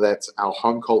 whether that's our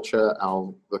home culture,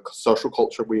 the social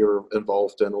culture we are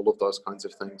involved in, all of those kinds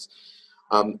of things.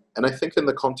 And I think in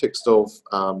the context of,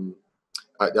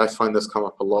 I find this come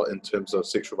up a lot in terms of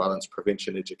sexual violence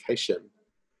prevention education,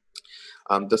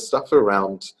 the stuff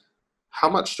around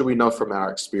how much do we know from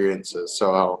our experiences,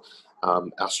 so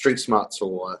our street smarts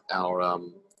or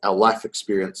our life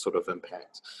experience sort of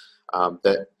impact,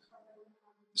 that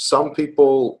some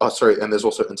people, and there's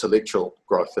also intellectual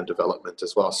growth and development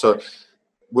as well. So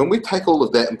when we take all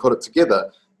of that and put it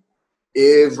together,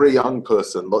 every young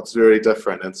person looks very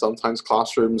different, and sometimes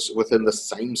classrooms within the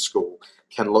same school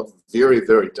can look very,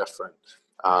 very different,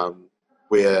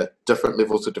 where different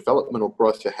levels of development or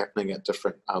growth are happening at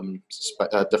different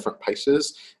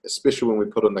paces, especially when we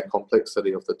put in the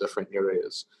complexity of the different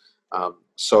areas.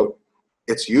 So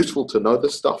it's useful to know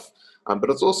this stuff, but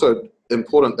it's also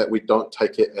important that we don't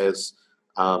take it as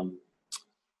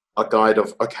a guide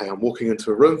of, okay, I'm walking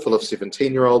into a room full of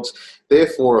 17-year-olds,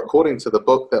 therefore, according to the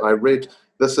book that I read,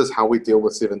 this is how we deal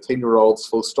with 17-year-olds,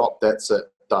 full stop, that's it,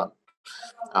 done.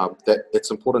 That it's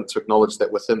important to acknowledge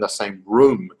that within the same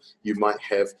room, you might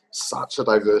have such a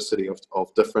diversity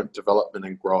of different development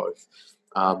and growth.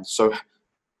 So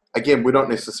again, we don't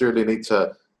necessarily need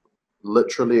to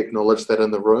literally acknowledge that in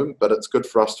the room, but it's good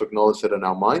for us to acknowledge it in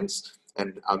our minds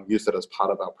and use it as part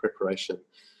of our preparation.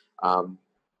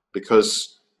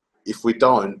 Because if we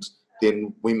don't,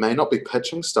 then we may not be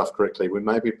pitching stuff correctly. We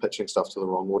may be pitching stuff to the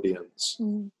wrong audience.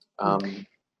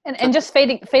 And just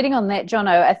feeding on that,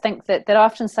 Jono, I think that I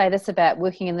often say this about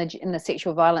working in the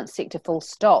sexual violence sector, full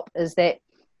stop, is that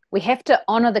we have to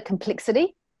honour the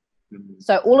complexity.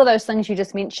 So all of those things you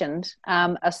just mentioned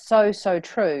are so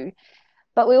true,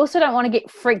 but we also don't want to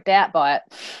get freaked out by it.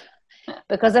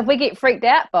 Because if we get freaked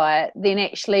out by it, then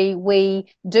actually we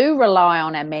do rely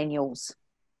on our manuals.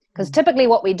 Because typically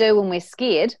what we do when we're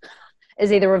scared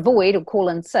is either avoid or call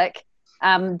in sick,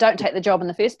 don't take the job in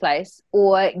the first place,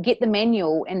 or get the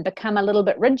manual and become a little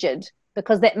bit rigid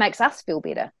because that makes us feel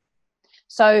better.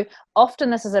 So often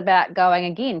this is about going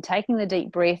again, taking the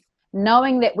deep breath,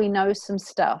 knowing that we know some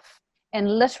stuff,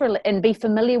 and be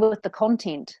familiar with the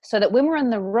content, so that when we're in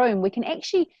the room, we can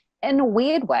actually, in a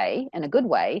weird way, in a good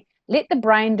way, let the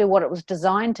brain do what it was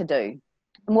designed to do.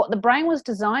 And what the brain was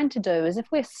designed to do is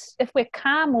if we're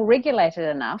calm or regulated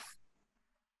enough,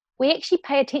 we actually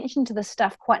pay attention to this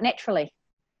stuff quite naturally.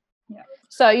 Yeah.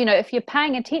 So, if you're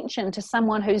paying attention to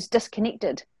someone who's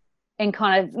disconnected and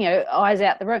kind of, eyes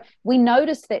out the room, we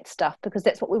notice that stuff because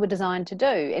that's what we were designed to do.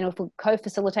 And if we're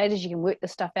co-facilitators, you can work the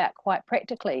stuff out quite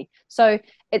practically. So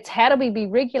it's how do we be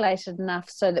regulated enough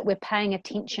so that we're paying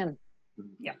attention?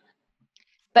 Yeah.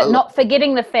 But not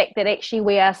forgetting the fact that actually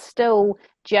we are still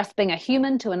just being a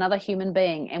human to another human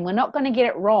being, and we're not going to get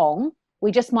it wrong.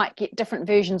 We just might get different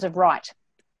versions of right.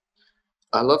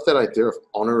 I love that idea of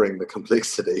honoring the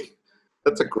complexity.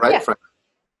 That's a great frame.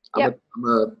 I'm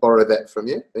going to borrow that from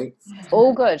you. Thanks.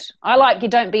 All good. I like you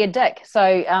don't be a dick. So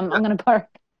I'm going to borrow.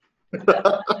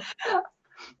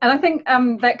 And I think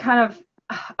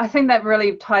I think that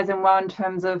really ties in well in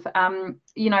terms of,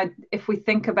 if we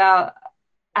think about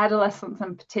adolescents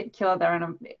in particular, they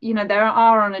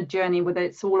are on a journey with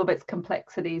all of its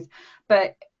complexities,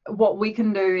 but what we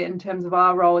can do in terms of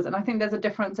our roles, and I think there's a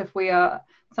difference if we are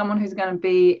someone who's going to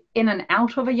be in and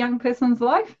out of a young person's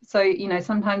life. So,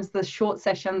 sometimes the short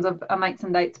sessions of a mates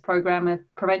and dates program, a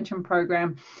prevention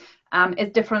program,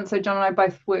 is different. So John and I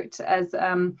both worked as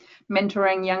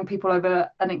mentoring young people over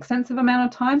an extensive amount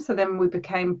of time. So then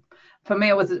for me,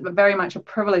 it was very much a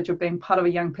privilege of being part of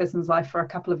a young person's life for a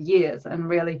couple of years, and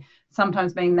really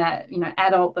sometimes being that,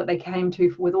 adult that they came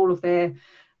to with all of their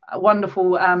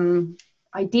wonderful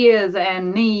ideas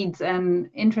and needs and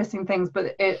interesting things.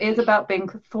 But it is about being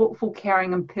thoughtful,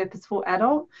 caring and purposeful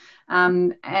adult,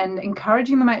 and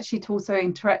encouraging them actually to also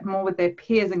interact more with their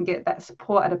peers and get that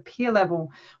support at a peer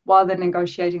level while they're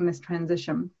negotiating this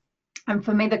transition. And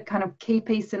for me, the kind of key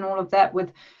piece in all of that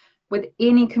with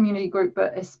any community group,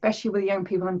 but especially with young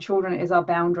people and children, is our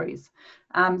boundaries,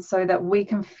 so that we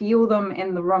can feel them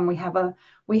in the room. We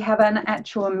have an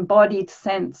actual embodied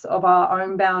sense of our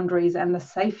own boundaries and the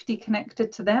safety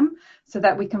connected to them, so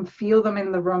that we can feel them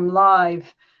in the room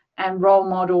live and role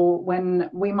model when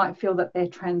we might feel that they're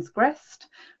transgressed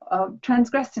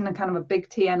in a kind of a big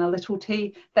T and a little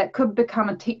t, that could become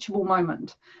a teachable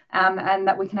moment, and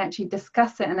that we can actually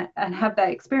discuss it and have that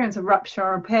experience of rupture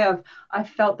and repair of, I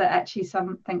felt that actually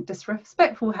something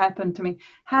disrespectful happened to me.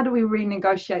 How do we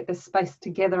renegotiate this space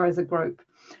together as a group,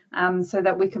 so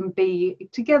that we can be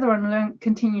together and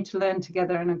continue to learn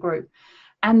together in a group?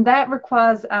 And that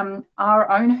requires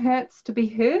our own hurts to be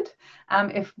heard.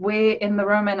 If we're in the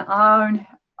room and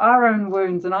our own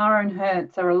wounds and our own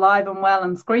hurts are alive and well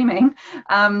and screaming,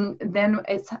 then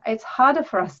it's harder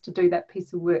for us to do that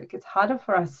piece of work. It's harder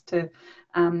for us to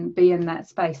be in that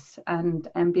space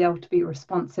and be able to be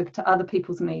responsive to other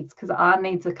people's needs, because our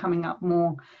needs are coming up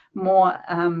more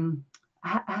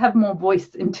have more voice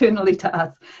internally to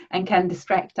us and can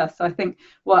distract us. So I think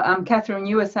what Catherine,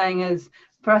 you were saying is,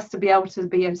 for us to be able to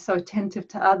be so attentive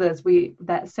to others,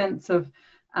 that sense of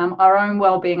our own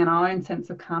well-being and our own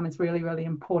sense of calm is really, really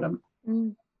important.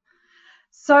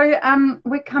 So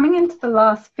we're coming into the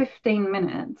last 15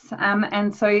 minutes.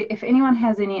 And so if anyone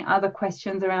has any other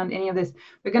questions around any of this,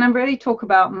 we're going to really talk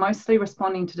about mostly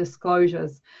responding to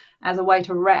disclosures as a way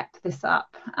to wrap this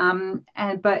up.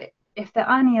 But if there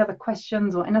are any other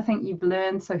questions or anything you've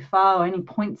learned so far, or any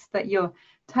points that you're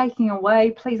taking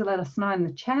away, please let us know in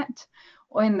the chat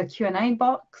or in the Q&A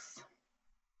box.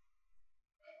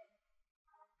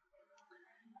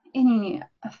 Any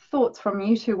thoughts from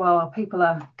you two while people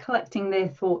are collecting their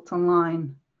thoughts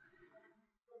online?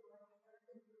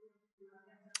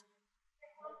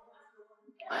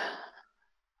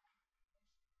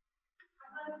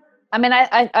 I mean,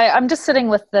 I'm just sitting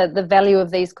with the value of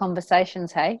these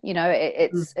conversations. Hey,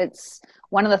 it's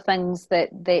one of the things that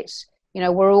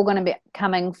we're all going to be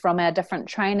coming from our different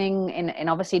training and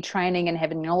obviously training and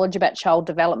having knowledge about child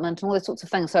development and all those sorts of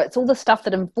things. So it's all the stuff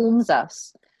that informs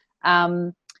us.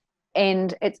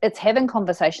 And it's having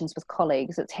conversations with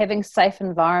colleagues, it's having safe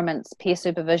environments, peer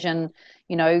supervision,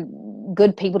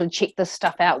 good people to check this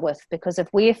stuff out with, because if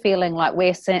we're feeling like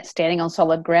we're standing on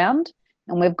solid ground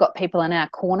and we've got people in our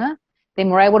corner, then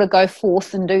we're able to go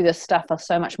forth and do this stuff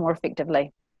so much more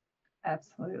effectively.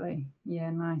 Absolutely. Yeah,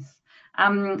 nice.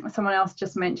 Someone else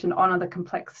just mentioned honor the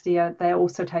complexity. They're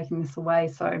also taking this away.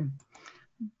 So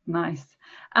Nice.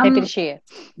 Happy to share.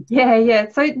 Yeah.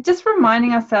 So just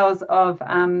reminding ourselves of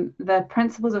the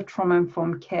principles of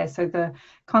trauma-informed care. So the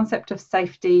concept of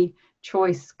safety,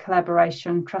 choice,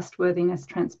 collaboration, trustworthiness,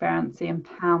 transparency,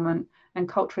 empowerment, and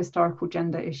cultural historical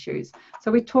gender issues.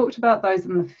 So we talked about those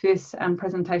in the first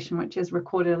presentation, which is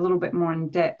recorded a little bit more in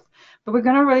depth. But we're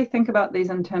going to really think about these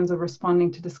in terms of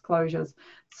responding to disclosures.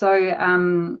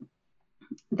 So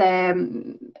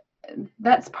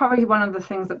that's probably one of the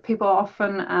things that people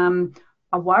often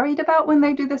are worried about when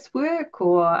they do this work,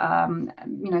 or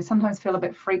sometimes feel a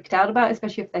bit freaked out about,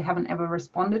 especially if they haven't ever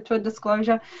responded to a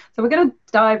disclosure. So we're going to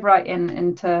dive right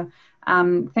into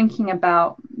thinking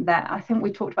about that. I think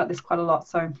we talked about this quite a lot,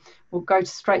 so we'll go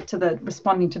straight to the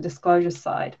responding to disclosure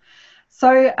side.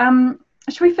 So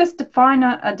should we first define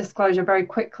a disclosure very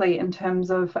quickly in terms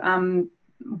of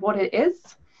what it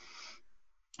is?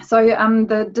 So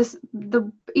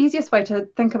the easiest way to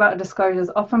think about a disclosure is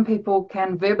often people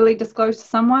can verbally disclose to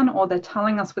someone, or they're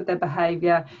telling us with their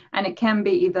behaviour, and it can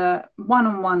be either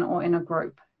one-on-one or in a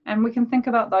group. And we can think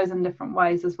about those in different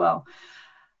ways as well.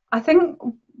 I think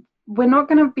we're not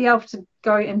going to be able to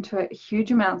go into it huge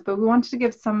amounts, but we wanted to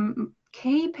give some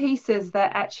key pieces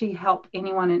that actually help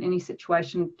anyone in any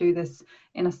situation do this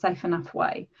in a safe enough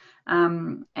way,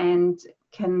 and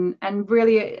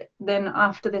really then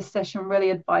after this session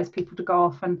really advise people to go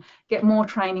off and get more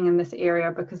training in this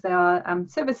area, because there are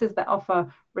services that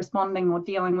offer responding or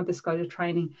dealing with disclosure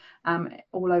training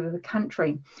all over the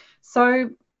country. So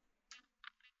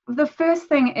the first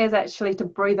thing is actually to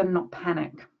breathe and not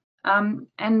panic.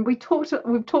 And we've talked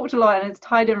a lot, and it's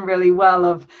tied in really well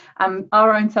of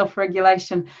our own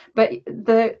self-regulation, but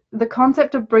the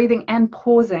concept of breathing and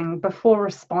pausing before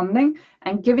responding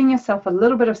and giving yourself a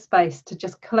little bit of space to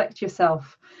just collect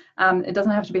yourself. It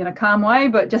doesn't have to be in a calm way,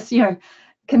 but just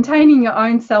containing your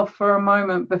own self for a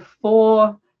moment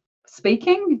before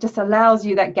speaking just allows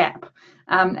you that gap.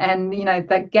 And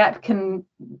that gap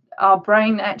our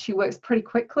brain actually works pretty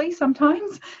quickly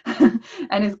sometimes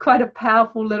and is quite a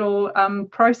powerful little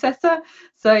processor.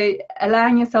 So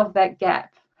allowing yourself that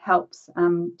gap helps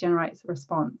generate a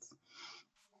response.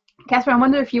 Catherine, I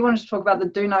wonder if you wanted to talk about the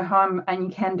do no harm and you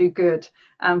can do good,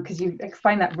 because you've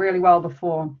explained that really well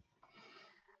before.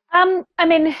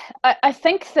 I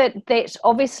think that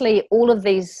obviously all of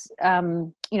these,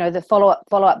 the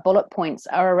follow-up bullet points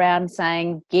are around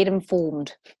saying get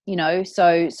informed,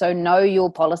 so know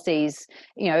your policies,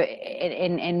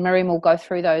 and Miriam will go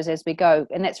through those as we go,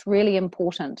 and that's really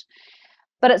important.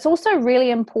 But it's also really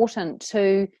important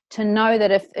to know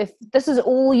that if this is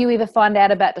all you ever find out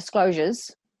about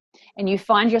disclosures, and you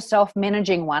find yourself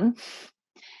managing one,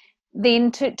 then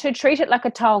to treat it like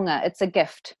a taonga, it's a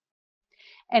gift.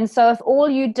 And so if all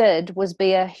you did was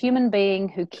be a human being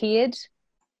who cared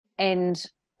and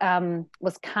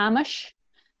was calmish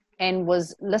and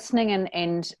was listening,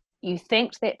 and you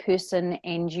thanked that person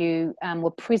and you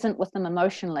were present with them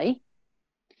emotionally,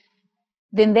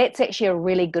 then that's actually a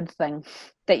really good thing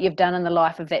that you've done in the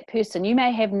life of that person. You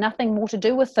may have nothing more to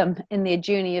do with them in their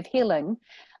journey of healing,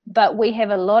 but we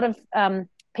have a lot of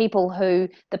people who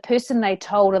the person they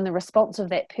told and the response of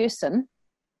that person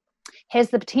has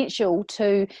the potential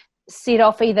to set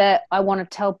off either I want to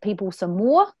tell people some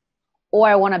more, or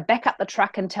I want to back up the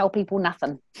truck and tell people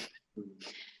nothing.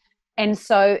 And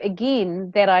so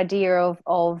again, that idea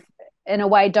of in a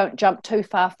way, don't jump too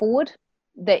far forward,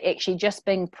 that actually just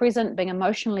being present, being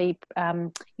emotionally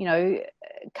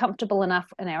comfortable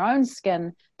enough in our own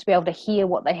skin to be able to hear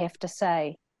what they have to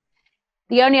say.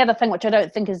 The only other thing which I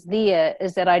don't think is there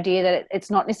is that idea that it's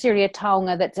not necessarily a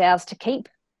taonga that's ours to keep,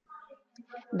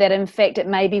 that in fact it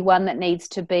may be one that needs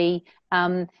to be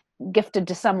gifted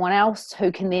to someone else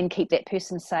who can then keep that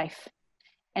person safe.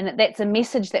 And that's a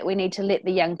message that we need to let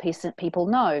the young people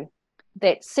know,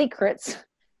 that secrets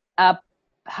are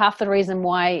half the reason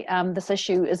why this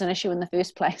issue is an issue in the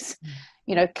first place.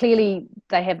 Clearly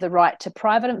they have the right to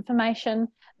private information,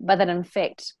 but that in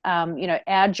fact,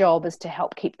 our job is to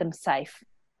help keep them safe.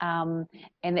 And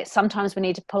that sometimes we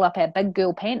need to pull up our big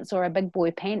girl pants or our big boy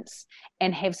pants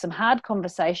and have some hard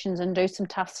conversations and do some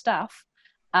tough stuff.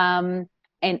 And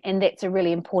that's a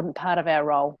really important part of our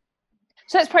role.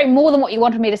 So that's probably more than what you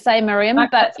wanted me to say, Miriam,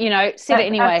 but said it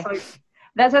anyway.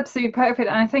 That's absolutely perfect.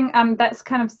 And I think that's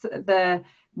kind of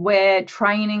where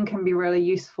training can be really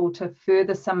useful to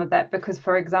further some of that, because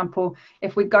for example,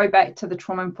 if we go back to the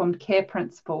trauma-informed care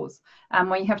principles,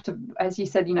 where you have to, as you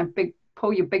said,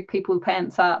 pull your big people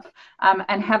pants up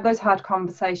and have those hard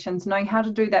conversations, knowing how to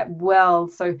do that well.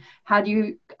 So how do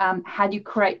you how do you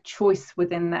create choice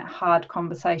within that hard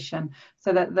conversation,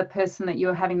 so that the person that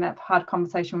you're having that hard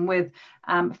conversation with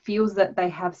feels that they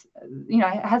have,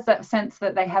 has that sense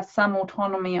that they have some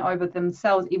autonomy over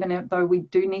themselves, even though we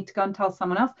do need to go and tell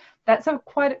someone else. That's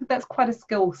quite a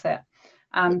skill set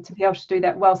to be able to do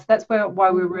that well. So that's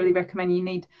why we really recommend you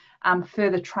need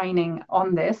further training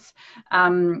on this.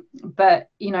 But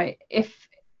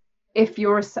if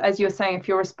you're, as you're saying, if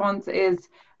your response is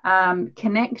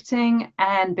connecting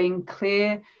and being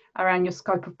clear around your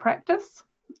scope of practice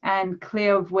and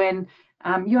clear of when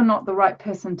you're not the right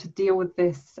person to deal with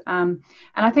this. And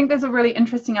I think there's a really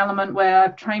interesting element where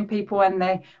I've trained people and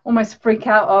they almost freak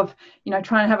out of,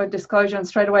 trying to have a disclosure, and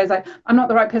straight away is like, I'm not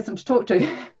the right person to talk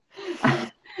to.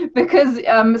 Because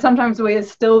sometimes there's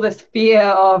still this fear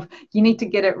of you need to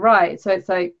get it right. So it's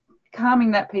like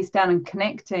calming that piece down and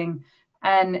connecting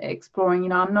and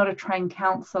exploring, I'm not a trained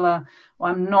counsellor, or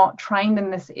I'm not trained in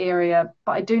this area,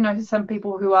 but I do know some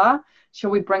people who are.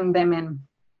 Shall we bring them in?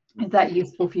 Is that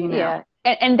useful for you now?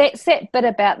 Yeah. And that's that bit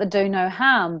about the do no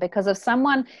harm, because if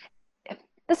someone,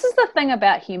 this is the thing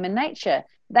about human nature,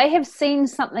 they have seen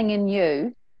something in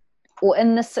you or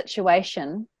in this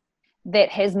situation that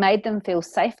has made them feel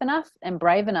safe enough and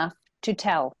brave enough to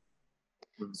tell.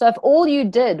 So if all you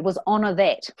did was honor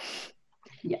that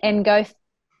and go,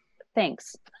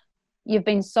 thanks, you've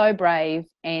been so brave,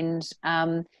 and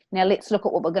now let's look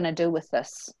at what we're going to do with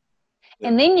this.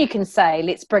 And then you can say,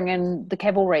 let's bring in the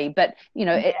cavalry. But,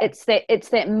 it's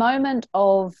that moment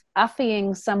of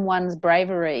upping someone's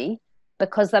bravery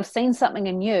because they've seen something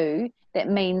in you that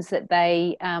means that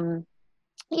they,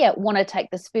 want to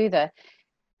take this further.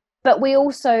 But we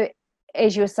also,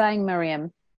 as you were saying,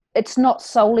 Miriam, it's not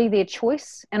solely their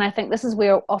choice. And I think this is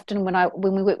where often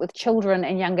when we work with children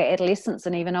and younger adolescents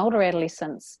and even older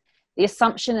adolescents, the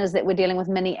assumption is that we're dealing with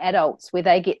mini adults where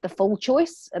they get the full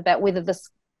choice about whether this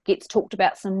gets talked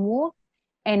about some more.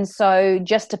 And so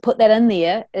just to put that in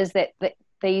there is that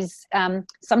these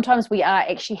sometimes we are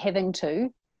actually having to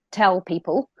tell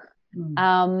people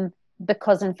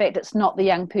because in fact it's not the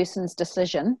young person's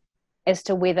decision as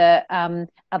to whether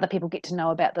other people get to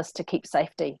know about this to keep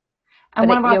safety. And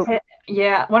one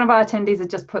of our attendees has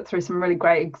just put through some really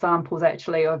great examples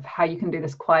actually of how you can do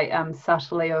this quite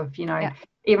subtly of,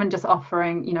 even just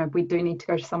offering, we do need to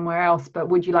go somewhere else, but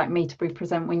would you like me to be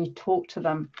present when you talk to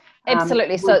them?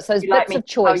 Absolutely. So it's those bits of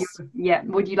choice.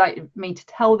 Would you like me to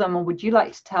tell them, or would you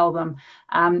like to tell them?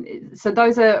 So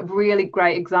those are really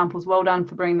great examples. Well done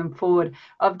for bringing them forward,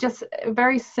 of just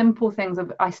very simple things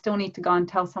of, I still need to go and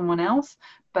tell someone else,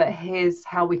 but here's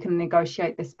how we can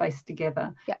negotiate this space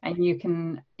together. And you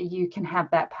can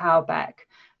have that power back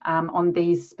on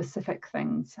these specific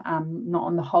things, not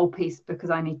on the whole piece, because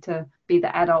I need to be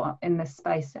the adult in this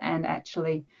space and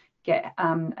actually get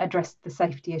address the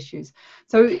safety issues.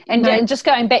 So and just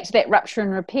going back to that rupture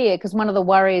and repair, because one of the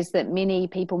worries that many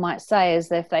people might say is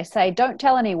that if they say don't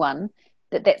tell anyone,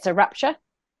 that's a rupture,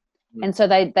 and so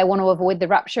they want to avoid the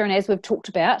rupture. And as we've talked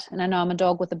about, and I know I'm a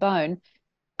dog with a bone,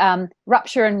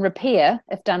 rupture and repair,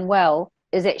 if done well,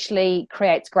 is actually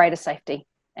creates greater safety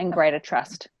and greater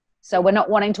trust. So we're not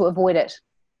wanting to avoid it.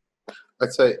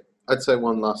 I'd say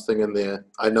one last thing in there.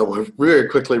 I know we're really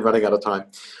quickly running out of time.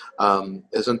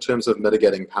 Is in terms of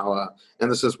mitigating power,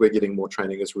 and this is where getting more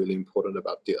training is really important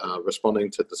about responding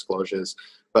to disclosures.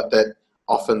 But that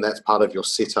often that's part of your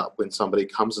setup when somebody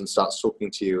comes and starts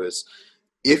talking to you is,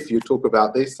 if you talk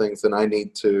about these things, then I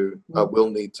will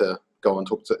need to go and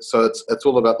talk to. So it's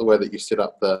all about the way that you set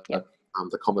up the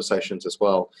conversations as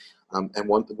well. And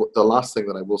the last thing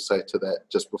that I will say to that,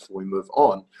 just before we move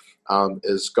on,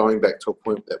 is going back to a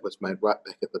point that was made right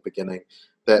back at the beginning,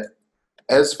 that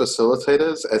as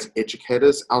facilitators, as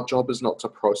educators, our job is not to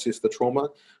process the trauma.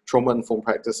 Trauma-informed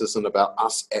practice isn't about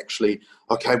us actually,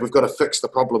 okay, we've got to fix the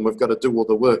problem, we've got to do all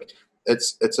the work.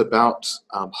 It's about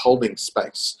holding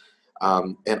space.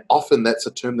 And often that's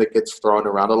a term that gets thrown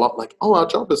around a lot, like, our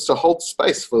job is to hold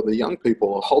space for the young people,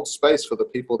 or hold space for the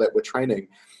people that we're training.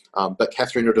 But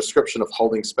Catherine, your description of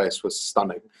holding space was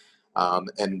stunning.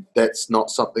 And that's not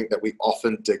something that we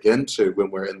often dig into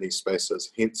when we're in these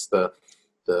spaces, hence the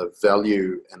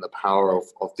value and the power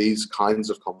of these kinds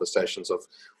of conversations of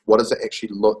what does it actually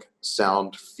look,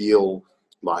 sound, feel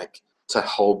like to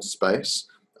hold space,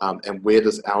 and where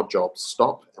does our job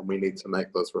stop, and we need to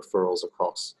make those referrals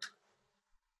across.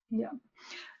 Yeah.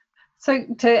 So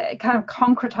to kind of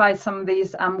concretize some of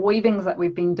these weavings that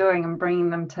we've been doing and bringing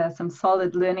them to some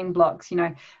solid learning blocks,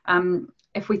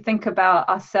 if we think about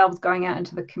ourselves going out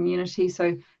into the community,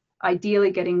 so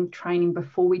ideally getting training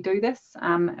before we do this,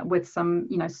 with some,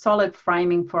 solid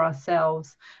framing for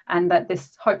ourselves, and that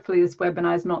hopefully this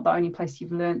webinar is not the only place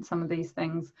you've learned some of these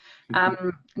things.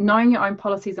 Knowing your own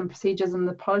policies and procedures, and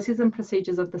the policies and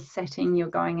procedures of the setting you're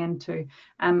going into,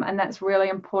 and that's really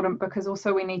important, because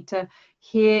also we need to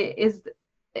hear, is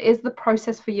the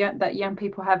process for that young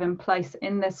people have in place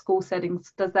in their school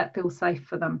settings, does that feel safe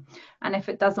for them? And if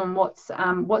it doesn't,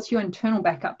 what's your internal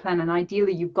backup plan? And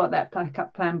ideally you've got that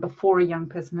backup plan before a young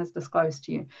person has disclosed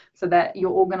to you, so that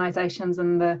your organizations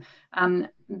and the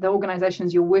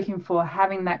organizations you're working for,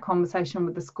 having that conversation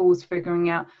with the schools, figuring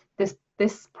out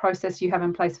this process you have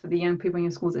in place for the young people in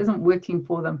your schools isn't working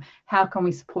for them. How can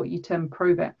we support you to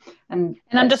improve it? And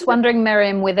I'm just wondering,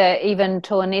 Miriam, whether even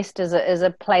Toa Nest is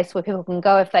a place where people can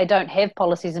go if they don't have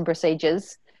policies and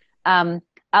procedures.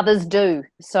 Others do.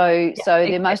 So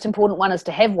the most important one is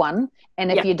to have one.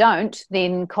 And if you don't,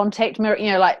 then contact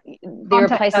Miriam. There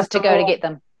are places to go to get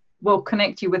them. We'll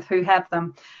connect you with who have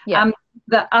them. Yeah.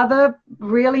 The other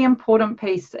really important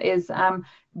piece is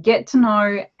get to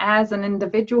know, as an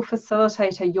individual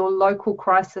facilitator, your local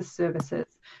crisis services,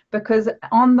 because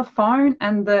on the phone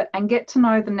and get to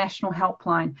know the national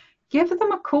helpline. Give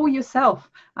them a call yourself.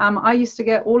 I used to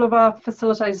get all of our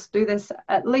facilitators to do this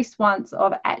at least once,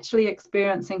 of actually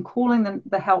experiencing calling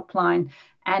the helpline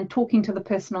and talking to the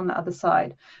person on the other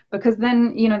side, because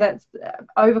then that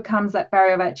overcomes that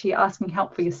barrier of actually asking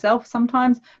help for yourself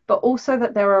sometimes, but also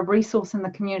that they're a resource in the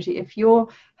community. If you're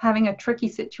having a tricky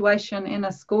situation in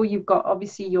a school, you've got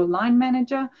obviously your line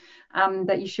manager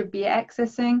that you should be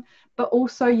accessing, but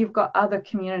also you've got other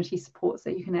community supports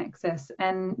that you can access.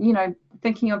 And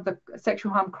thinking of the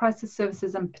sexual harm crisis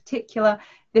services in particular,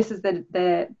 this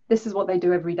is what they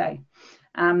do every day.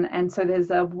 And so there's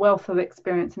a wealth of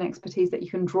experience and expertise that you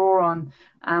can draw on,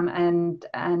 and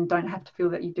don't have to feel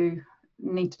that you do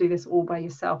need to do this all by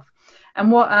yourself. And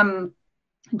what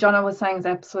Jono was saying is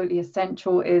absolutely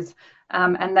essential, is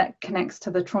and that connects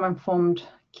to the trauma-informed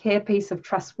care piece of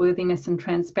trustworthiness and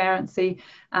transparency.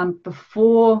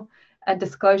 Before a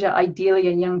disclosure, ideally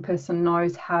a young person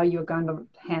knows how you're going to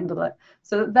handle it,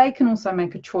 so that they can also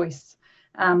make a choice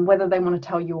whether they want to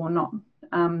tell you or not.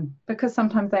 Because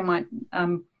sometimes they might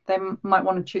want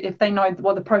to choose, if they know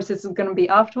what the process is going to be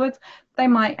afterwards, they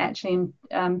might actually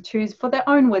choose for their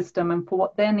own wisdom and for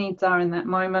what their needs are in that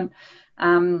moment,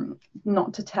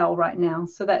 not to tell right now.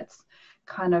 So that's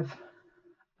kind of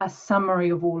a summary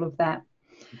of all of that.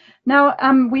 Now,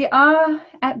 we are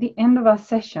at the end of our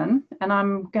session, and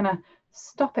I'm going to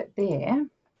stop it there.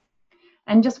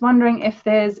 And just wondering if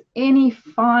there's any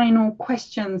final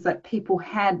questions that people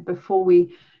had before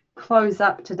we close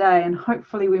up today, and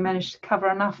hopefully we managed to cover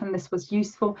enough and this was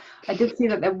useful. I did see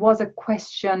that there was a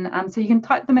question, so you can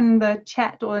type them in the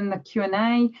chat or in the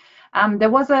Q&A. There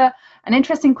was an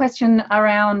interesting question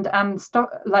around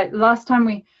last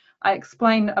time I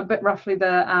explained a bit roughly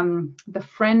the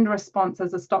friend response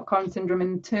as a Stockholm syndrome,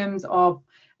 in terms of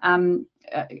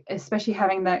especially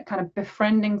having that kind of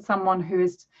befriending someone who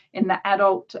is in the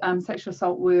adult sexual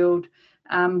assault world,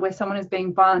 where someone is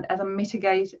being violent as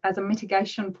a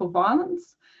mitigation for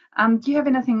violence. Do you have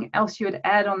anything else you would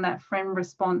add on that friend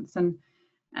response and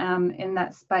in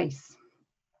that space?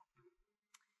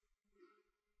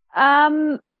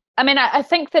 I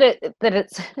think that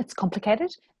it's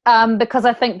complicated, because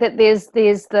I think that there's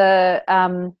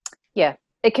the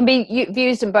it can be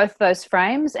used in both those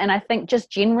frames. And I think just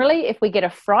generally, if we get a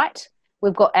fright,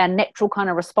 we've got our natural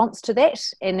kind of response to that,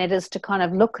 and that is to kind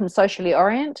of look and socially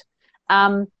orient.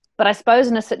 But I suppose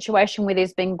in a situation where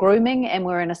there's been grooming and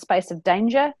we're in a space of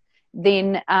danger,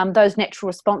 then those natural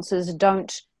responses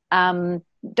don't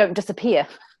disappear.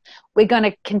 We're going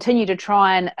to continue to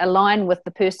try and align with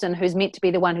the person who's meant to be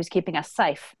the one who's keeping us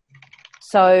safe.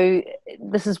 So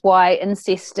this is why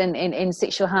incest and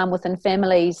sexual harm within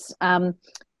families,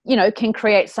 can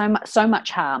create so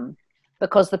much harm,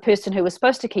 because the person who was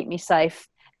supposed to keep me safe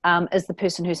is the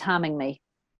person who's harming me.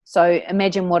 So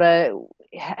imagine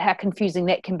how confusing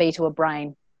that can be to a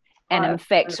brain. And in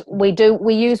fact, we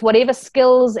use whatever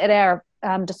skills at our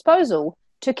disposal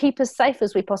to keep as safe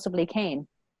as we possibly can.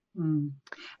 And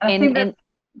I think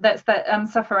that's that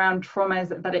stuff around trauma,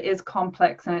 is that it is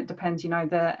complex, and it depends,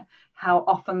 how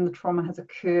often the trauma has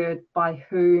occurred, by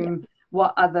whom,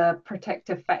 what other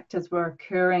protective factors were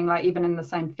occurring, like even in the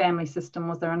same family system,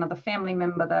 was there another family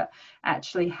member that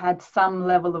actually had some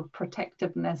level of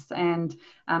protectiveness and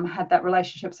had that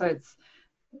relationship? So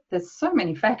there's so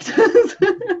many factors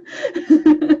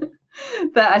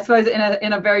that I suppose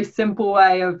in a very simple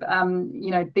way of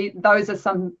those are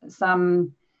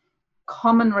some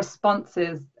common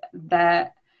responses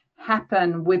that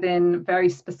happen within very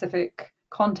specific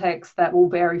context that will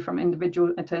vary from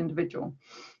individual to individual.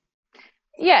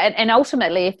 Yeah, and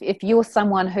ultimately, if you're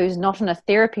someone who's not in a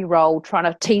therapy role trying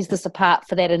to tease this apart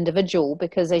for that individual,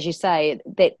 because as you say,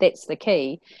 that's the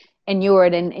key, and you're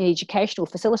in an educational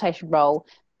facilitation role,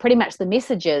 pretty much the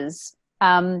message is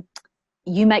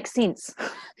you make sense.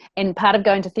 And part of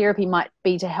going to therapy might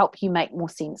be to help you make more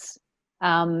sense.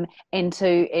 And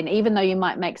even though you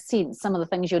might make sense, some of the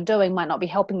things you're doing might not be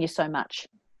helping you so much.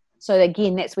 So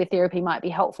again, that's where therapy might be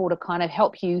helpful to kind of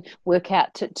help you work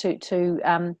out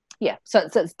so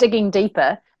it's digging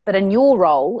deeper. But in your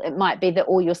role, it might be that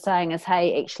all you're saying is,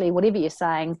 hey, actually, whatever you're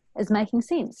saying is making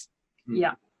sense.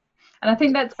 Yeah. And I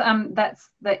think that's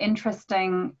the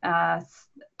interesting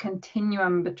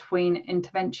continuum between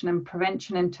intervention and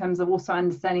prevention, in terms of also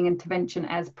understanding intervention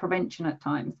as prevention at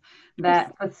times.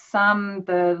 That for some,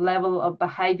 the level of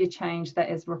behaviour change that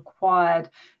is required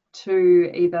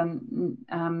to either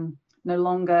no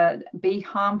longer be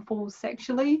harmful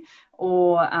sexually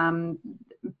or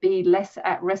be less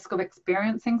at risk of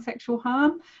experiencing sexual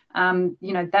harm,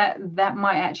 that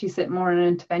might actually sit more in an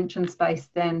intervention space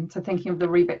than to thinking of the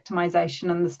re-victimization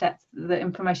and the stats, the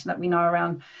information that we know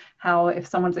around how if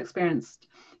someone's experienced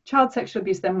child sexual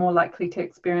abuse, they're more likely to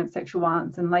experience sexual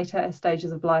violence in later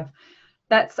stages of life.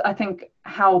 That's, I think,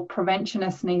 how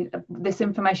preventionists need, this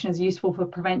information is useful for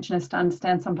preventionists to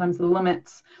understand sometimes the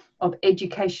limits of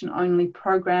education-only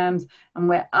programs and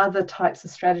where other types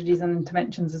of strategies and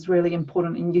interventions is really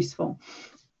important and useful.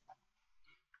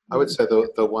 I would say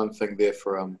the one thing there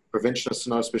for preventionists to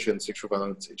know, especially in sexual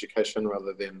violence education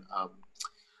rather than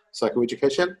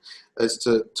psychoeducation, is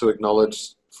to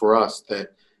acknowledge for us that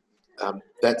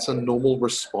that's a normal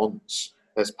response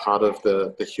as part of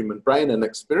the human brain and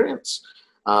experience.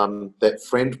 That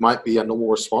friend might be a normal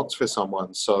response for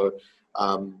someone. So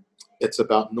it's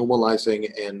about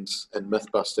normalizing and myth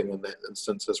busting in that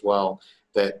instance as well.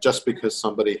 That just because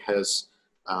somebody has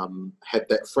had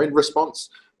that friend response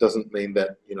doesn't mean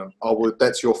that, oh, well,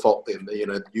 that's your fault then.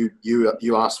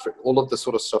 You asked for all of the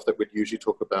sort of stuff that we'd usually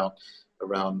talk about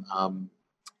around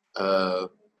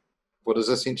what is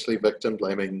essentially victim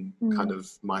blaming kind of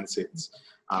mindsets.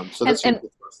 So that's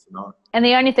important for us to know. And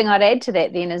the only thing I'd add to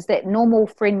that then is that normal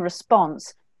friend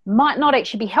response might not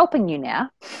actually be helping you now.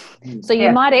 So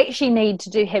you might actually need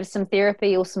to have some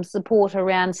therapy or some support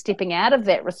around stepping out of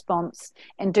that response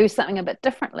and do something a bit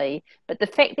differently. But the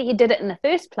fact that you did it in the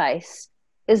first place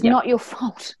is not your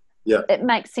fault. Yeah, it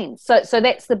makes sense. So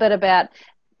that's the bit about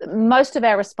most of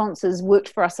our responses worked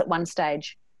for us at one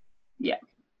stage. Yeah.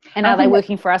 And are they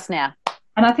working for us now?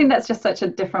 And I think that's just such a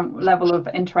different level of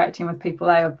interacting with people,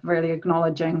 of really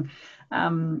acknowledging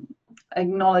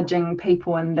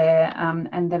people and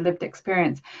their lived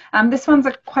experience. This one's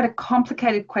quite a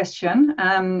complicated question,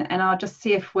 and I'll just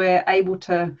see if we're able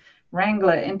to wrangle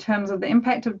it in terms of the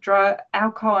impact of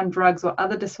alcohol and drugs or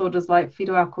other disorders like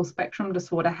fetal alcohol spectrum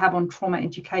disorder have on trauma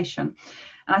education.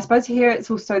 And I suppose here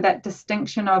it's also that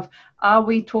distinction of, are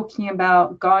we talking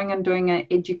about going and doing an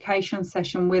education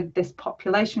session with this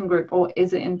population group, or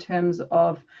is it in terms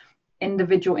of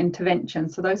individual intervention?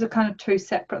 So those are kind of two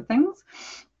separate things.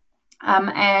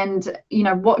 And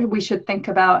what we should think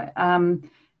about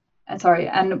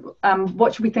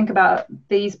what should we think about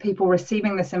these people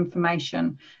receiving this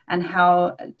information, and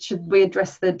how should we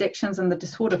address the addictions and the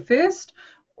disorder first,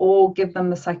 or give them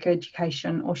the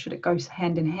psychoeducation, or should it go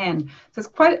hand in hand? So it's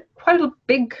quite a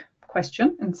big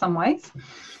question in some ways.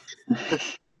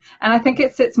 And I think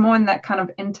it sits more in that kind of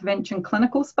intervention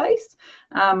clinical space,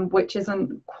 which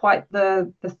isn't quite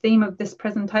the theme of this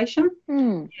presentation.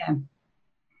 Yeah.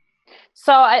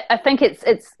 So I think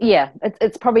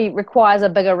it's probably requires a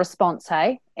bigger response,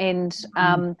 hey? And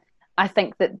I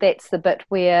think that's the bit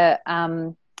where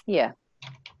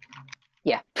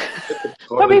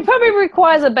probably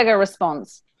requires a bigger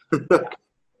response. But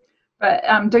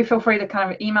do feel free to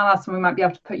kind of email us, and we might be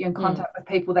able to put you in contact with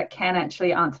people that can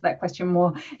actually answer that question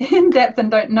more in depth.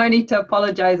 And no need to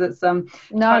apologise. It's no,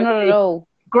 not at all.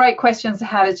 Great questions to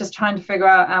have. It's just trying to figure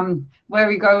out where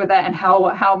we go with that and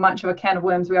how much of a can of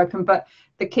worms we open. But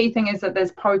the key thing is that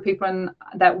there's probably people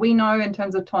that we know in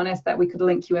terms of Tauiwi that we could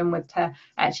link you in with to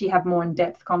actually have more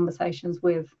in-depth conversations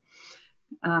with.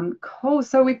 Cool.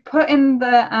 So we put in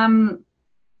the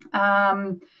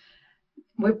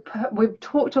we've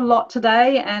talked a lot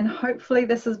today, and hopefully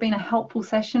this has been a helpful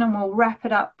session, and we'll wrap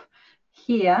it up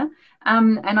here.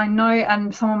 And I know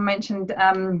someone mentioned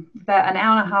that an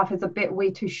hour and a half is a bit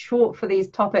way too short for these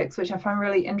topics, which I find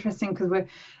really interesting, because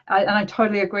I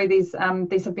totally agree. These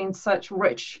have been such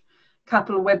rich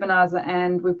couple of webinars,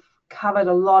 and we've covered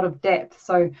a lot of depth.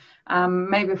 So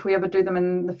maybe if we ever do them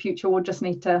in the future, we'll just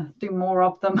need to do more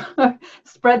of them,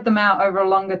 spread them out over a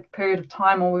longer period of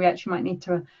time, or we actually might need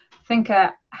to think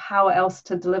how else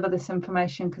to deliver this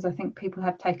information, because I think people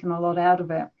have taken a lot out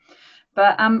of it.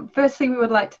 But firstly, we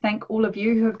would like to thank all of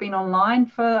you who have been online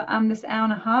for this hour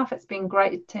and a half. It's been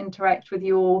great to interact with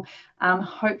you all.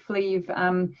 Hopefully you've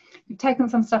taken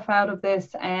some stuff out of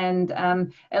this, and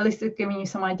at least it's given you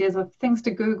some ideas of things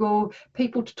to Google,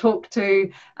 people to talk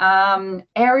to,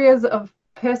 areas of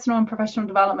personal and professional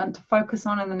development to focus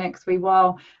on in the next wee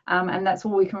while, and that's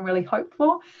all we can really hope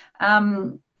for.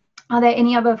 Are there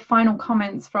any other final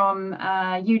comments from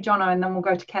you, Jono, and then we'll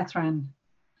go to Catherine?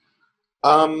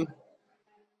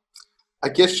 I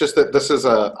guess just that this is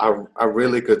a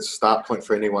really good start point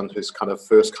for anyone who's kind of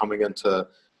first coming into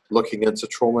looking into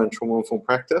trauma and trauma-informed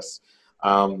practice.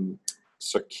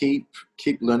 So keep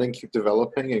learning, keep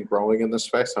developing and growing in this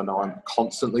space. I know I'm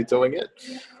constantly doing it.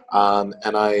 And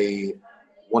I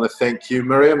want to thank you,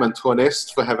 Miriam and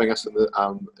Tuanest, for having us in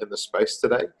the space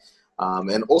today.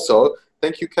 And also,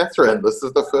 thank you, Catherine. This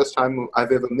is the first time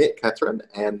I've ever met Catherine,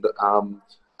 and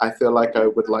I feel like I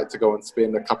would like to go and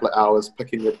spend a couple of hours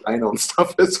picking your brain on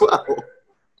stuff as well.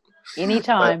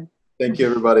 Anytime. But thank you,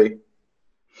 everybody.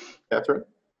 Catherine?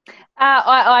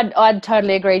 I'd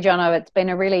totally agree, Jono. It's been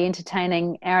a really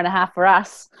entertaining hour and a half for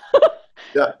us.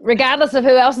 Yeah. Regardless of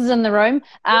who else is in the room.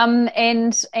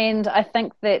 And I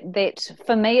think that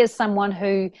for me, as someone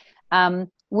who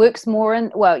works more in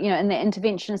the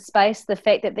intervention space, the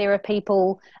fact that there are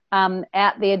people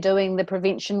out there doing the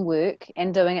prevention work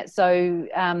and doing it so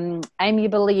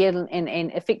amiably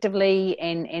and effectively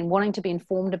and wanting to be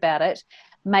informed about it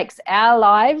makes our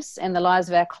lives and the lives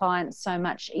of our clients so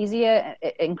much easier.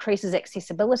 It increases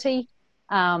accessibility,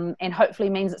 and hopefully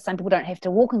means that some people don't have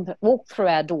to walk through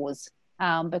our doors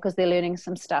because they're learning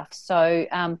some stuff. So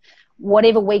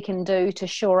whatever we can do to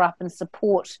shore up and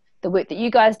support the work that you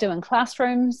guys do in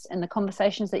classrooms and the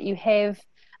conversations that you have,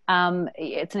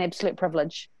 it's an absolute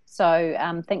privilege.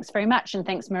 So thanks very much, and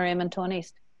thanks Miriam and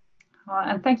Tuanest.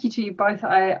 And thank you to you both.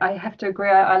 I have to agree.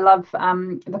 I love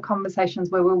the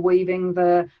conversations where we're weaving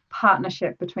the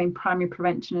partnership between primary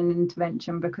prevention and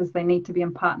intervention, because they need to be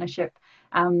in partnership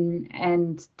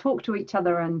and talk to each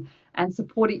other and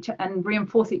support each and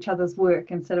reinforce each other's work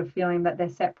instead of feeling that they're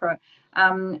separate.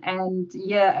 And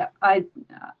yeah, I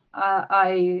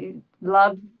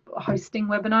love hosting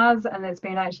webinars, and it's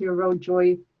been actually a real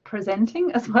joy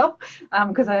presenting as well,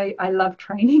 because I love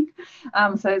training.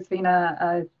 So it's been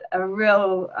a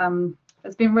real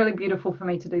it's been really beautiful for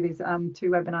me to do these two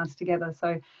webinars together.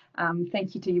 So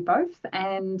thank you to you both.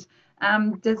 And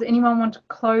does anyone want to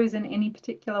close in any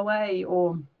particular way?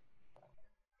 Or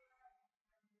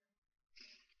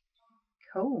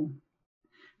cool.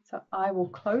 So I will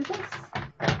close us.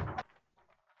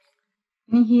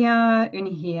 Unihia,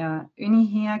 unihia,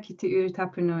 unihia ki te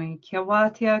urutapunui, kia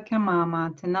wātea kia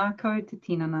māma, te nākau te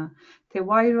tinana, te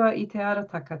wairua I te ara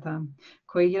takata,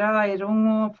 ko I rā e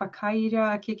rongo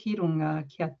whakaira ake ki runga,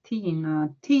 kia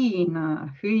tīna,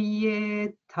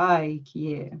 huie, tai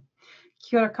ki e.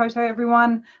 Kia ora koutou,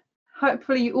 everyone.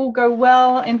 Hopefully you all go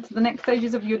well into the next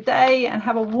stages of your day and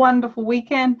have a wonderful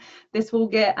weekend. This will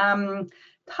get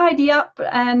tidy up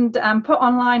and put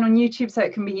online on YouTube so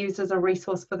it can be used as a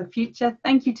resource for the future.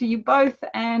 Thank you to you both,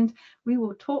 and we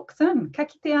will talk soon. Ka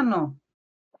kite anō.